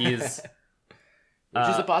 He's which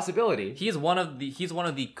is a possibility. He's one of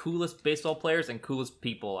the coolest baseball players and coolest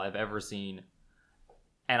people I've ever seen,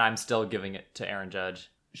 and I'm still giving it to Aaron Judge.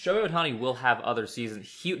 Shohei Ohtani will have other seasons.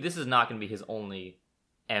 This is not going to be his only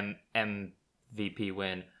MVP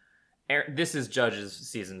win. This is Judge's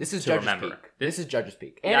season. This is to Judge's remember. peak. This is Judge's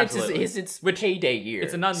peak, and Absolutely. it's payday year.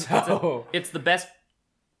 It's the best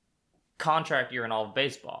contract year in all of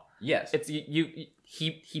baseball. Yes,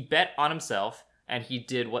 he bet on himself, and he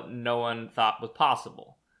did what no one thought was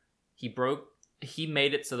possible. He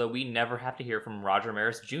made it so that we never have to hear from Roger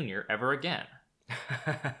Maris Jr. ever again.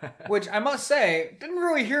 Which I must say, didn't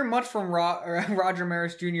really hear much from Roger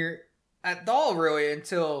Maris Jr. at all, really,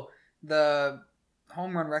 until the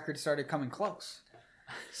home run record started coming close.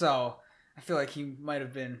 So I feel like he might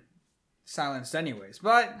have been silenced anyways.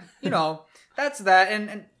 But, that's that.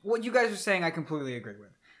 And what you guys are saying, I completely agree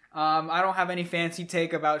with. I don't have any fancy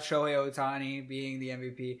take about Shohei Ohtani being the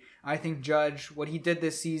MVP. I think Judge, what he did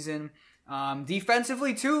this season,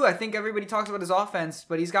 defensively too, I think everybody talks about his offense,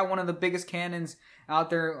 but he's got one of the biggest cannons out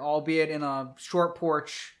there, albeit in a short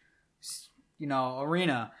porch,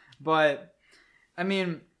 arena. But, I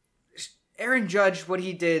mean, Aaron Judge, what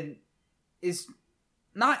he did is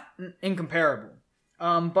not incomparable.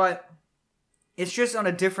 But it's just on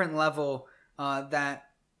a different level that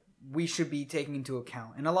we should be taking into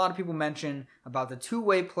account. And a lot of people mention about the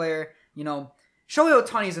two-way player. Shohei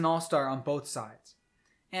Ohtani is an all-star on both sides.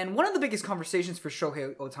 And one of the biggest conversations for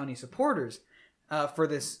Shohei Ohtani supporters for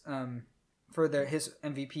his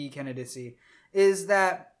MVP candidacy is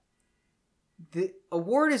that the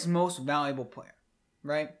award is most valuable player,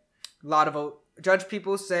 right? A lot of Judge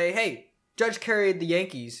people say, hey, Judge carried the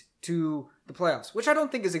Yankees to the playoffs, which I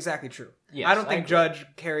don't think is exactly true. Yes, I don't think Judge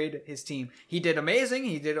carried his team. He did amazing.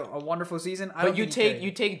 He did a wonderful season. But you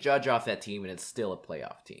take Judge off that team, and it's still a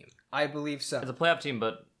playoff team. I believe so. It's a playoff team,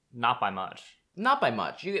 but not by much. Not by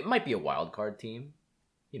much. It might be a wild card team.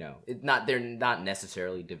 They're not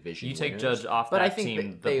necessarily division. You take winners, Judge off but that I think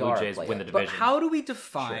team, they the Blue are Jays win the division. But how do we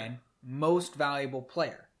define most valuable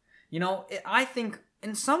player? I think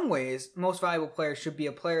in some ways, most valuable player should be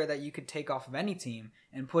a player that you could take off of any team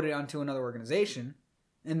and put it onto another organization,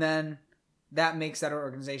 and then that makes that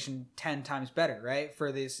organization 10 times better, right,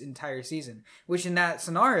 for this entire season. Which in that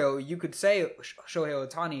scenario, you could say Shohei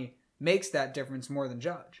Ohtani makes that difference more than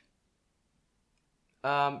Judge.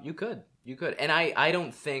 You could. And I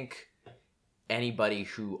don't think anybody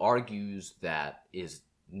who argues that is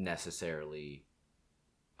necessarily...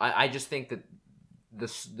 I just think that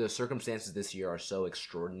the circumstances this year are so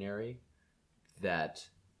extraordinary that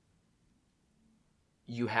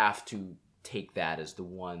you have to take that as the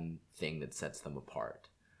one thing that sets them apart.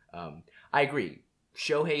 I agree.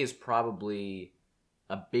 Shohei is probably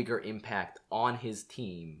a bigger impact on his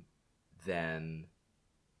team than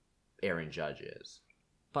Aaron Judge is.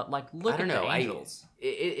 But like, look at the Angels.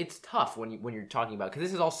 It's tough when you're talking about, because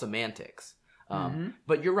this is all semantics.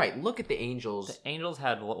 But you're right. Look at the Angels. The Angels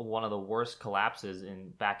had one of the worst collapses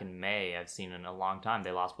back in May I've seen in a long time.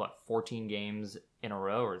 They lost 14 games in a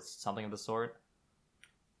row or something of the sort.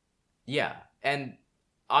 Yeah, and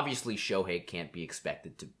obviously Shohei can't be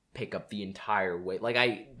expected to pick up the entire weight.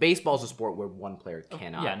 Like baseball's a sport where one player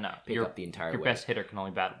cannot pick up the entire weight. Your best hitter can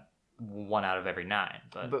only bat 1 out of every 9.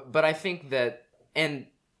 But I think that, and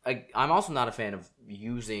I'm also not a fan of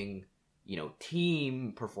using,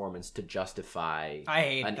 team performance to justify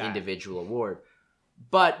an individual award.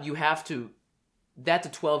 But you have to. That's a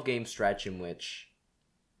 12-game stretch in which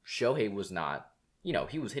Shohei was not.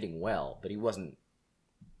 He was hitting well, but he wasn't.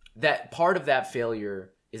 That part of that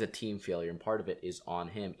failure is a team failure, and part of it is on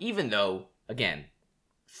him. Even though, again,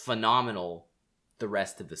 phenomenal the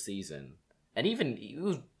rest of the season, and even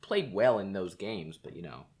he played well in those games. But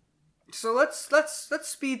So let's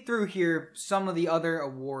speed through here some of the other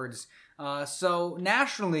awards. So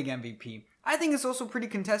National League MVP. I think it's also pretty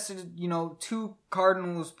contested. 2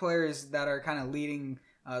 Cardinals players that are kind of leading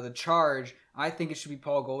the charge. I think it should be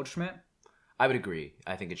Paul Goldschmidt. I would agree.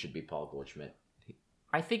 I think it should be Paul Goldschmidt.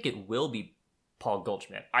 I think it will be Paul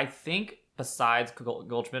Goldschmidt. I think besides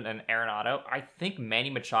Goldschmidt and Arenado, I think Manny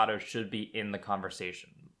Machado should be in the conversation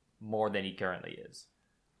more than he currently is.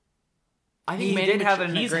 I think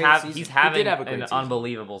he's having an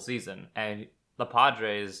unbelievable season, and the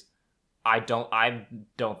Padres, I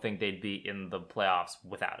don't think they'd be in the playoffs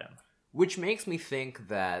without him. Which makes me think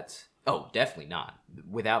that definitely not.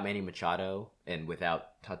 Without Manny Machado and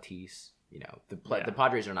without Tatis, the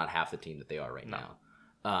Padres are not half the team that they are right now.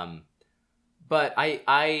 But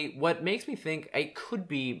what makes me think it could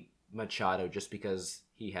be Machado just because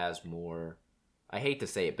he has more. I hate to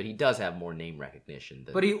say it, but he does have more name recognition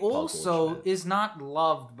than. But he Paul also Goldschmidt. is not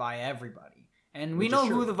loved by everybody, and we know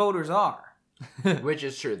who the voters are. Which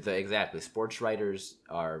is true. Exactly. Sports writers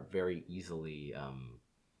are very easily.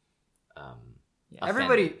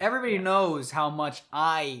 Everybody knows how much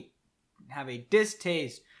I have a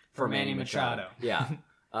distaste for Manny Machado. Yeah.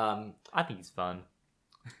 I think he's fun.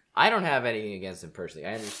 I don't have anything against him personally.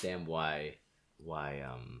 I understand why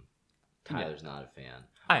Tyler's not a fan.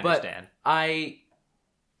 I understand.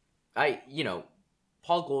 But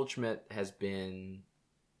Paul Goldschmidt has been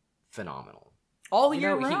phenomenal. All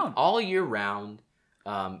year round. All year round.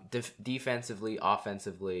 Defensively,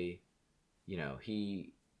 offensively,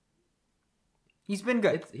 he's been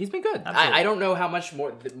good. He's been good. I don't know how much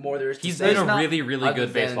more there is to He's say. been a really, really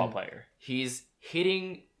good baseball player. He's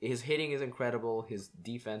hitting. His hitting is incredible. His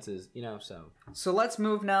defense is, so. So let's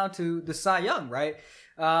move now to the Cy Young, right?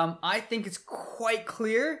 I think it's quite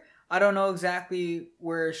clear. I don't know exactly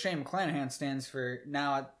where Shane McClanahan stands for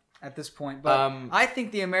now at this point, but I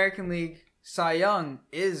think the American League Cy Young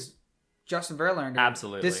is Justin Verlander.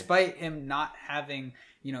 Absolutely. Despite him not having,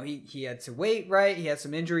 he had to wait, right? He had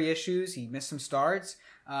some injury issues. He missed some starts.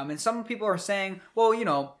 And some people are saying, well,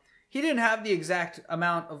 he didn't have the exact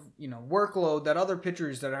amount of, workload that other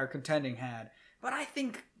pitchers that are contending had. But I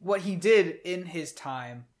think what he did in his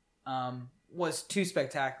time was too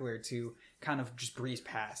spectacular to kind of just breeze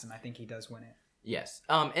past, and I think he does win it. Yes.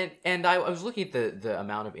 And I was looking at the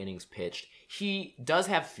amount of innings pitched. He does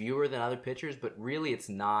have fewer than other pitchers, but really it's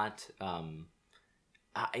not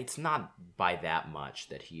by that much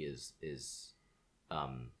that he is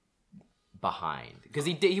behind, because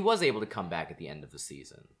he was able to come back at the end of the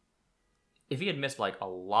season. If he had missed a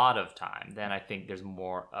lot of time, then I think there's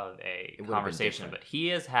more of a conversation. But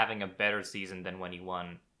he is having a better season than when he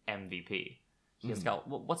won MVP. He's got,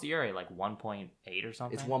 what's the ERA, 1.8 or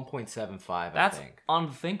something? It's 1.75, I think. That's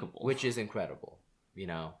unthinkable. Which is incredible.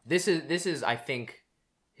 This is I think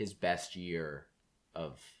his best year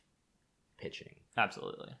of pitching.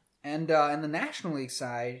 Absolutely. And in the National League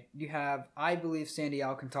side, you have, I believe, Sandy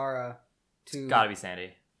Alcantara to... Gotta be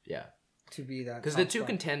Sandy. Yeah. To be that, because the two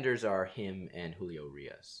contenders are him and Julio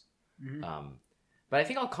Urias. Mm-hmm. But I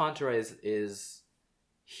think Alcantara is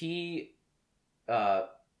he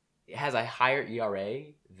has a higher ERA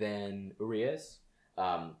than Urias.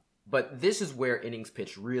 But this is where innings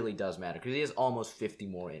pitched really does matter, because he has almost 50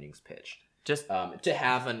 more innings pitched. Just to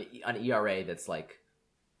have an ERA that's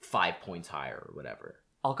 5 points higher or whatever.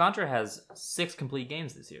 Alcantara has 6 complete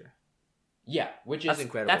games this year. Yeah, which is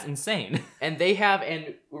incredible. That's insane. And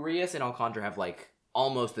Urias and Alcantara have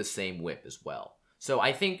almost the same whip as well. So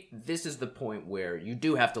I think this is the point where you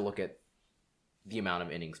do have to look at the amount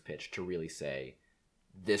of innings pitched to really say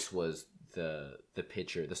this was the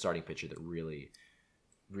starting pitcher that really,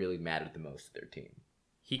 really mattered the most to their team.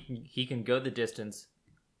 He can go the distance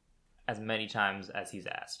as many times as he's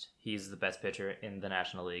asked. He's the best pitcher in the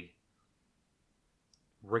National League.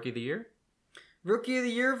 Rookie of the Year? Rookie of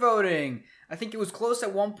the Year voting. I think it was close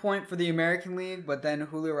at one point for the American League, but then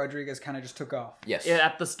Julio Rodriguez kind of just took off. Yes. Yeah,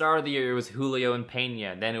 at the start of the year, it was Julio and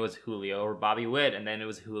Pena. Then it was Julio or Bobby Witt. And then it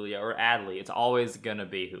was Julio or Adley. It's always going to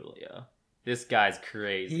be Julio. This guy's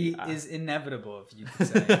crazy. He is inevitable, if you could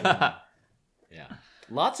say. Yeah.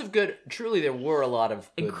 Lots of good. Truly, there were a lot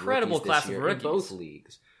of good incredible rookies class this of year rookies in both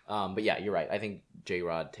leagues. But yeah, you're right. I think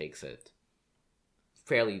J-Rod takes it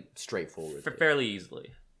fairly straightforward. fairly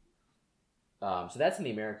easily. So that's in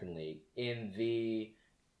the American League. In the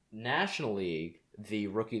National League, the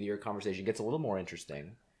Rookie of the Year conversation gets a little more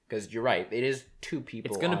interesting because you're right. It is two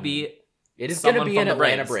people. It's going to be. It is going to be someone an from the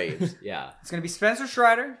Atlanta Braves. Braves. Yeah. It's going to be Spencer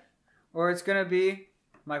Strider, or it's going to be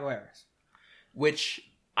Michael Harris. Which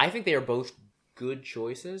I think they are both good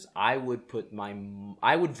choices. I would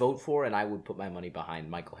vote for and I would put my money behind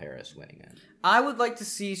Michael Harris winning it. I would like to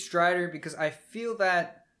see Strider because I feel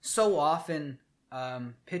that so often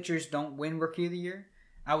pitchers don't win Rookie of the Year.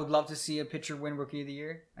 I would love to see a pitcher win Rookie of the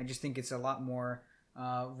Year. I just think it's a lot more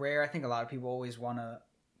rare. I think a lot of people always want to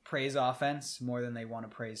praise offense more than they want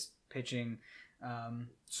to praise pitching.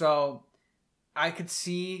 So I could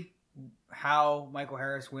see how Michael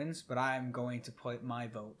Harris wins, but I'm going to put my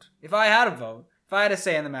vote. If I had a vote, if I had a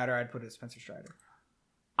say in the matter, I'd put it to Spencer Strider.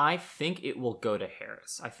 I think it will go to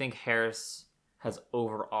Harris. I think Harris has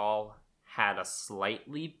overall had a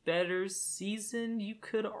slightly better season, you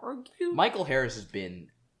could argue. Michael Harris has been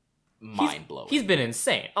mind-blowing. He's been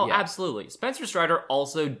insane. Oh, Yeah. absolutely. Spencer Strider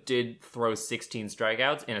also did throw 16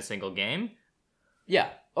 strikeouts in a single game. Yeah.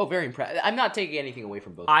 Oh, very impressive. I'm not taking anything away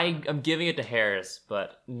from both. I am giving it to Harris,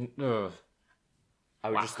 but ugh. I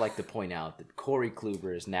would just like to point out that Corey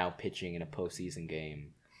Kluber is now pitching in a postseason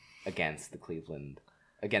game against Cleveland.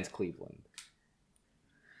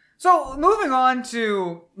 So moving on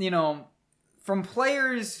to, from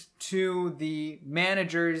players to the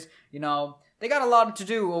managers, they got a lot to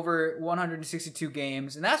do over 162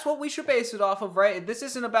 games, and that's what we should base it off of, right? This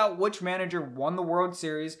isn't about which manager won the World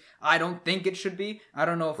Series. I don't think it should be. I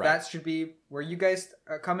don't know if that should be where you guys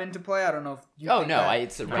come into play. I don't know if you think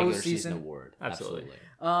it's a regular season award. Absolutely.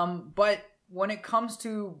 But when it comes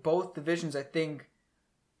to both divisions, I think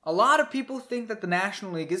a lot of people think that the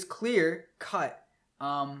National League is clear cut, but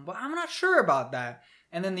I'm not sure about that.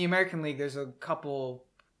 And then the American League, there's a couple,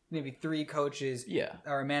 maybe 3 coaches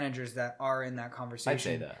or managers that are in that conversation. I'd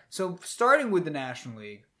say that. So starting with the National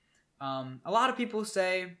League, a lot of people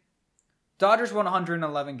say Dodgers won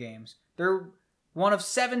 111 games. They're one of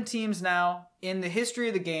 7 teams now in the history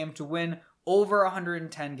of the game to win over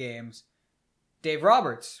 110 games. Dave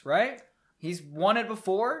Roberts, right? He's won it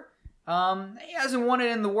before. He hasn't won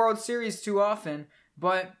it in the World Series too often,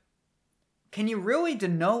 but can you really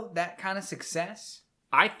denote that kind of success?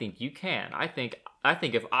 I think you can. I think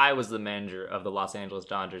if I was the manager of the Los Angeles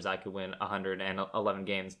Dodgers, I could win 111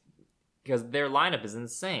 games because their lineup is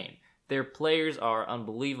insane. Their players are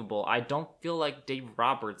unbelievable. I don't feel like Dave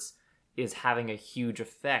Roberts is having a huge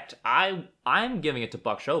effect. I'm giving it to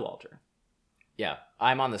Buck Showalter. Yeah,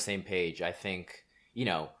 I'm on the same page. I think,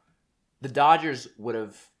 the Dodgers would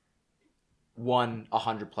have won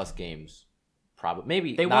 100+ games. Probably,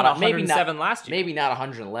 maybe they not, won 107 last year. Maybe not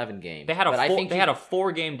 111 games. They had a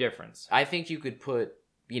 4-game difference. I think you could put,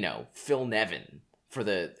 Phil Nevin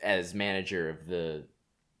as manager of the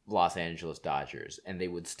Los Angeles Dodgers, and they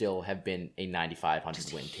would still have been a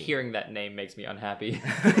 9,500 win team. Hearing that name makes me unhappy.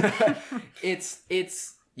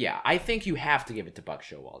 I think you have to give it to Buck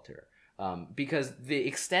Showalter, because the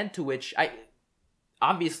extent to which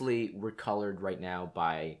obviously we're colored right now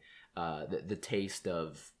by the taste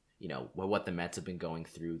of what the Mets have been going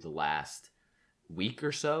through the last week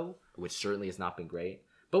or so, which certainly has not been great.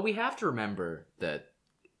 But we have to remember that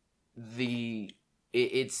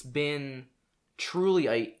it's been truly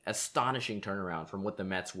a astonishing turnaround from what the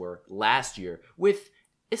Mets were last year with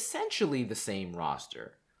essentially the same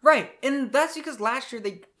roster. Right, and that's because last year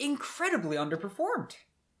they incredibly underperformed.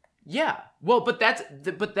 Yeah, well, but that's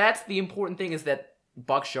the important thing is that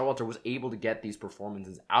Buck Showalter was able to get these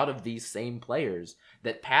performances out of these same players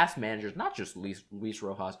that past managers, not just Luis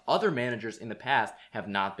Rojas, other managers in the past have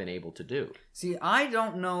not been able to do. See, I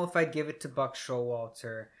don't know if I'd give it to Buck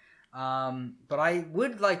Showalter, but I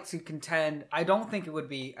would like to contend. I don't think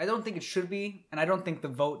it should be, and I don't think the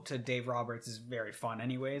vote to Dave Roberts is very fun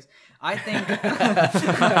anyways. I think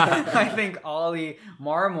I think Ollie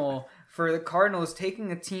Marmol for the Cardinals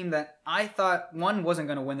taking a team that I thought one wasn't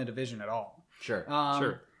going to win the division at all. Sure.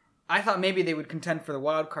 I thought maybe they would contend for the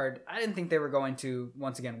wild card. I didn't think they were going to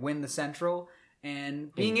once again win the Central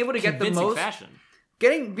and being able to get the most fashion.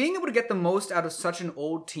 being able to get the most out of such an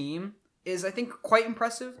old team is, I think, quite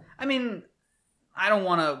impressive. I mean, I don't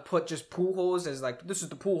want to put just Pujols as like, this is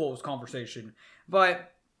the Pujols conversation,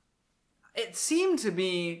 but it seemed to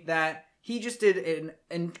be that he just did an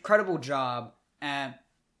incredible job at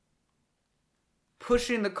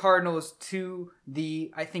pushing the Cardinals to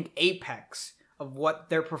the, I think, apex of what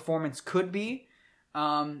their performance could be.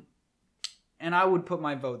 And I would put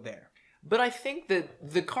my vote there. But I think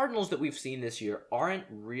that the Cardinals that we've seen this year aren't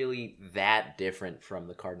really that different from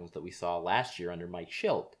the Cardinals that we saw last year under Mike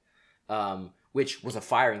Schilt, which was a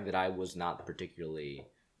firing that I was not particularly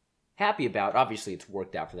happy about. Obviously, it's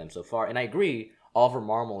worked out for them so far. And I agree, Oliver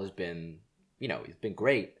Marmol has been, he's been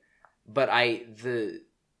great. But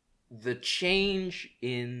the change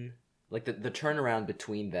in, like, the turnaround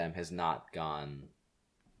between them has not been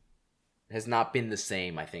the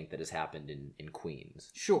same, I think, that has happened in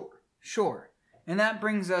Queens. Sure. And that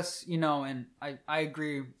brings us, and I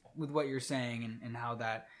agree with what you're saying and how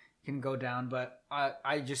that can go down. But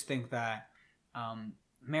I just think that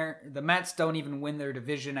the Mets don't even win their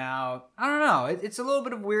division out. I don't know. It's a little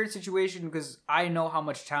bit of a weird situation because I know how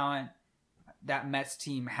much talent that Mets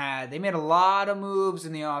team had. They made a lot of moves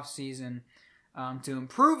in the offseason to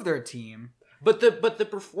improve their team. But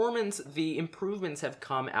the improvements have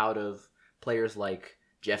come out of players like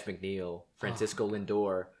Jeff McNeil, Francisco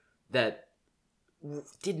Lindor, that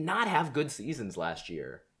did not have good seasons last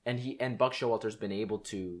year, and Buck Showalter's been able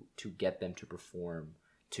to get them to perform.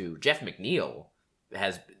 To Jeff McNeil,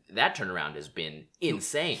 that turnaround has been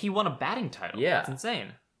insane. He won a batting title. Yeah, that's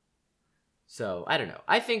insane. So I don't know.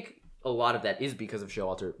 I think a lot of that is because of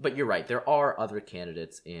Showalter, but you're right. There are other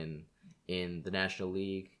candidates in the National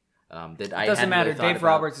League. That it doesn't matter. Really Dave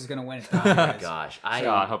Roberts is going to win it. Oh gosh,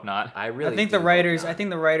 I hope not. I think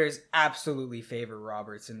the writers absolutely favor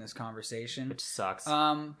Roberts in this conversation, which sucks.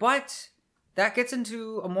 But that gets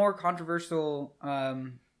into a more controversial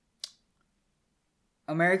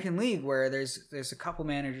American League where there's a couple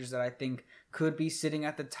managers that I think could be sitting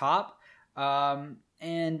at the top,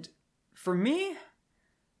 and for me,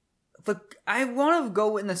 look, I want to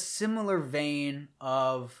go in a similar vein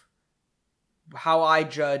of how I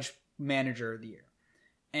judge Manager of the Year.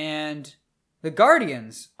 And the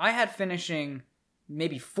Guardians, I had finishing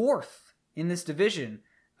maybe 4th in this division.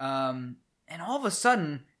 And all of a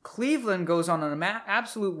sudden, Cleveland goes on an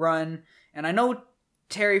absolute run. And I know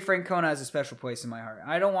Terry Francona has a special place in my heart.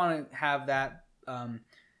 I don't want to have that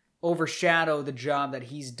overshadow the job that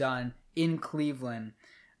he's done in Cleveland.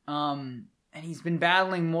 And he's been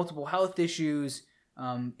battling multiple health issues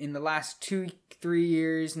in the last 2-3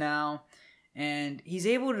 years now. And he was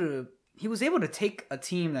able to take a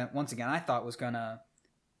team that, once again, I thought was going to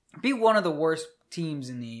be one of the worst teams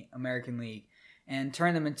in the American League and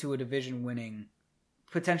turn them into a division-winning,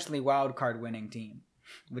 potentially wild card winning team,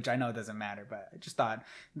 which I know doesn't matter, but I just thought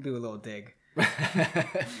I'd do a little dig.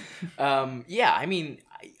 Yeah, I mean,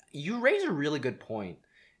 you raise a really good point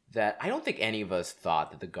that I don't think any of us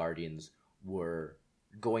thought that the Guardians were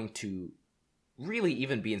going to really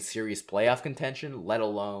even be in serious playoff contention, let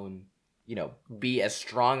alone be as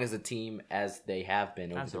strong as a team as they have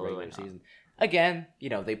been over the regular season. Again,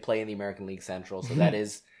 they play in the American League Central, so that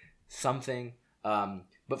is something.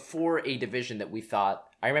 But for a division that we thought,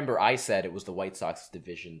 I remember I said it was the White Sox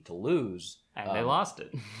division to lose. And they lost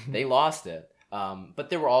it. They lost it. But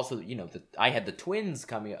there were also, I had the Twins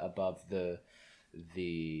coming above the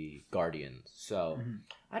Guardians. So,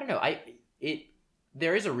 I don't know.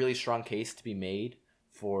 There is a really strong case to be made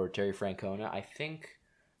for Terry Francona. I think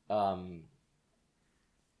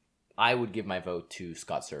I would give my vote to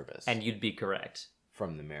Scott Servais. And you'd be correct.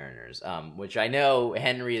 From the Mariners, which I know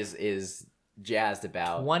Henry is jazzed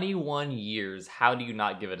about. 21 years. How do you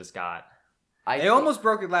not give it to Scott? They almost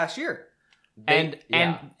broke it last year. And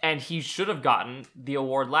he should have gotten the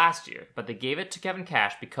award last year, but they gave it to Kevin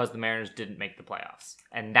Cash because the Mariners didn't make the playoffs.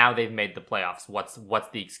 And now they've made the playoffs. What's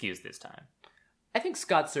the excuse this time? I think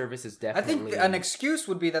Scott Servais is definitely... I think an excuse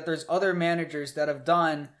would be that there's other managers that have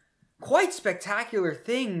done quite spectacular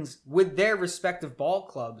things with their respective ball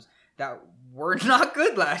clubs that were not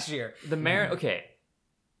good last year. Okay.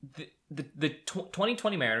 The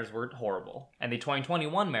 2020 Mariners were horrible, and the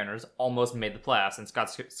 2021 Mariners almost made the playoffs, and Scott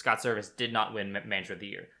Servais did not win Manager of the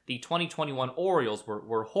Year. The 2021 Orioles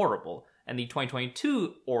were horrible, and the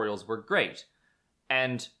 2022 Orioles were great.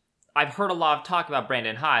 And I've heard a lot of talk about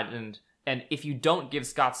Brandon Hyde, and if you don't give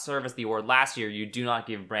Scott Servais the award last year, you do not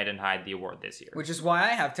give Brandon Hyde the award this year. Which is why I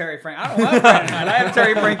have Terry Frank. I don't have Brandon Hyde. I have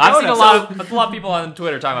Terry Francona. I've seen a lot of people on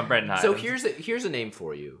Twitter talking about Brandon Hyde. So here's a name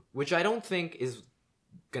for you, which I don't think is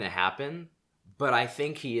going to happen, but I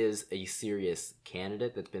think he is a serious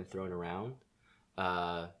candidate that's been thrown around.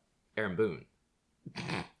 Aaron Boone.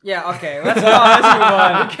 Yeah, okay. Let's move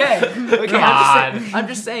on. Okay. Come on. I'm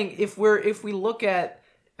just saying if we look at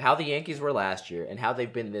how the Yankees were last year and how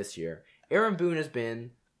they've been this year, Aaron Boone has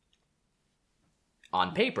been,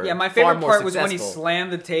 on paper, Yeah, my far favorite more part was when he successful.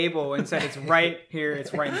 slammed the table and said, "It's right here.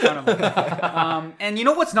 It's right in front of him." And you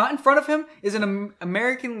know what's not in front of him is an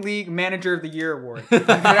American League Manager of the Year award. And for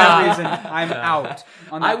that reason, I'm out.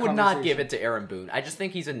 On that I would not conversation. give it to Aaron Boone. I just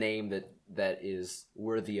think he's a name that is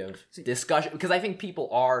worthy of discussion because I think people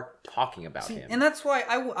are talking about him. And that's why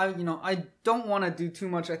I don't want to do too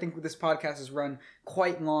much. I think this podcast has run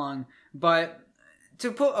quite long, but to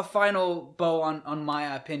put a final bow on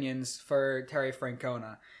my opinions for Terry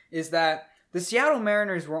Francona is that the Seattle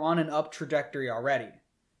Mariners were on an up trajectory already,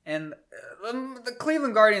 and the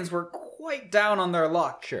Cleveland Guardians were quite down on their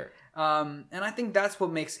luck. Sure. And I think that's what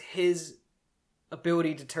makes his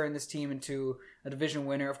ability to turn this team into a division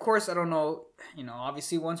winner. Of course, I don't know,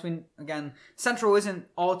 obviously Central isn't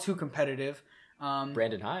all too competitive.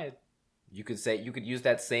 Brandon Hyde. You could use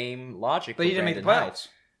that same logic. But for he didn't make the Brandon Hyde. playoffs.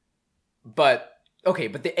 But okay,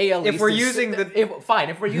 but the AL East. If we're using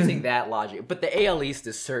if we're using that logic, but the AL East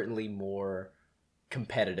is certainly more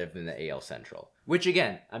competitive than the AL Central. Which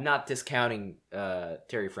again, I'm not discounting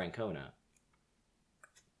Terry Francona.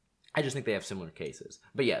 I just think they have similar cases.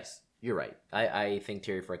 But yes, you're right. I think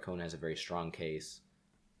Terry Francona has a very strong case.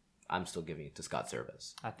 I'm still giving it to Scott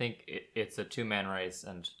Servais. I think it's a two-man race,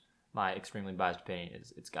 and my extremely biased opinion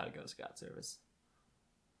is it's got to go to Scott Servais.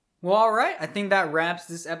 Well, all right. I think that wraps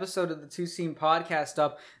this episode of the Two Seam Podcast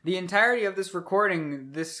up. The entirety of this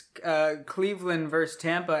recording, this Cleveland versus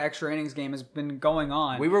Tampa extra innings game has been going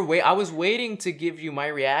on. I was waiting to give you my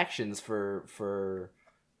reactions for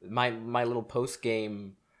my little post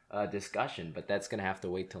game discussion, but that's gonna have to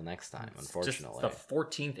wait till next time. Unfortunately, just the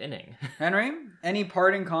 14th inning. Henry, any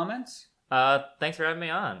parting comments? Thanks for having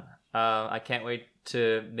me on. I can't wait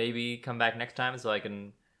to maybe come back next time so I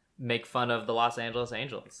can make fun of the Los Angeles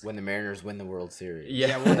Angels when the Mariners win the World Series.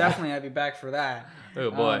 Yeah, we'll definitely have you back for that.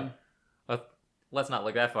 Oh boy, let's not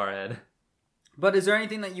look that far ahead. But is there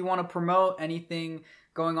anything that you want to promote? Anything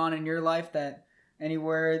going on in your life that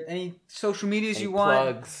anywhere, any social medias Any you want?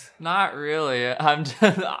 plugs? Not really. I don't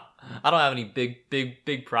have any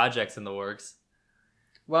big projects in the works.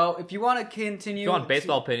 Well, if you want to continue, If you want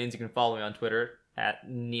baseball opinions, you can follow me on Twitter at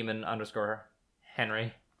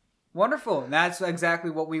Neiman_Henry. Wonderful. That's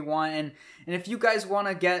exactly what we want. And if you guys want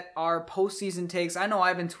to get our postseason takes, I know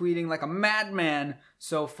I've been tweeting like a madman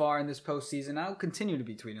so far in this postseason. I'll continue to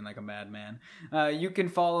be tweeting like a madman. You can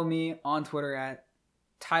follow me on Twitter at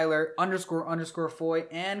Tyler__Foy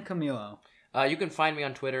and Camilo. You can find me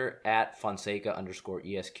on Twitter at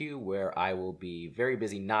Fonseca_ESQ, where I will be very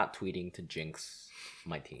busy not tweeting to jinx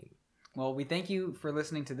my team. Well, we thank you for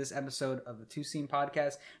listening to this episode of the Two Seam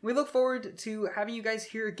Podcast. We look forward to having you guys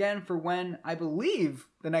here again for when I believe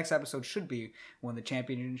the next episode should be when the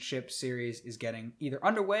championship series is getting either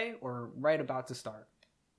underway or right about to start.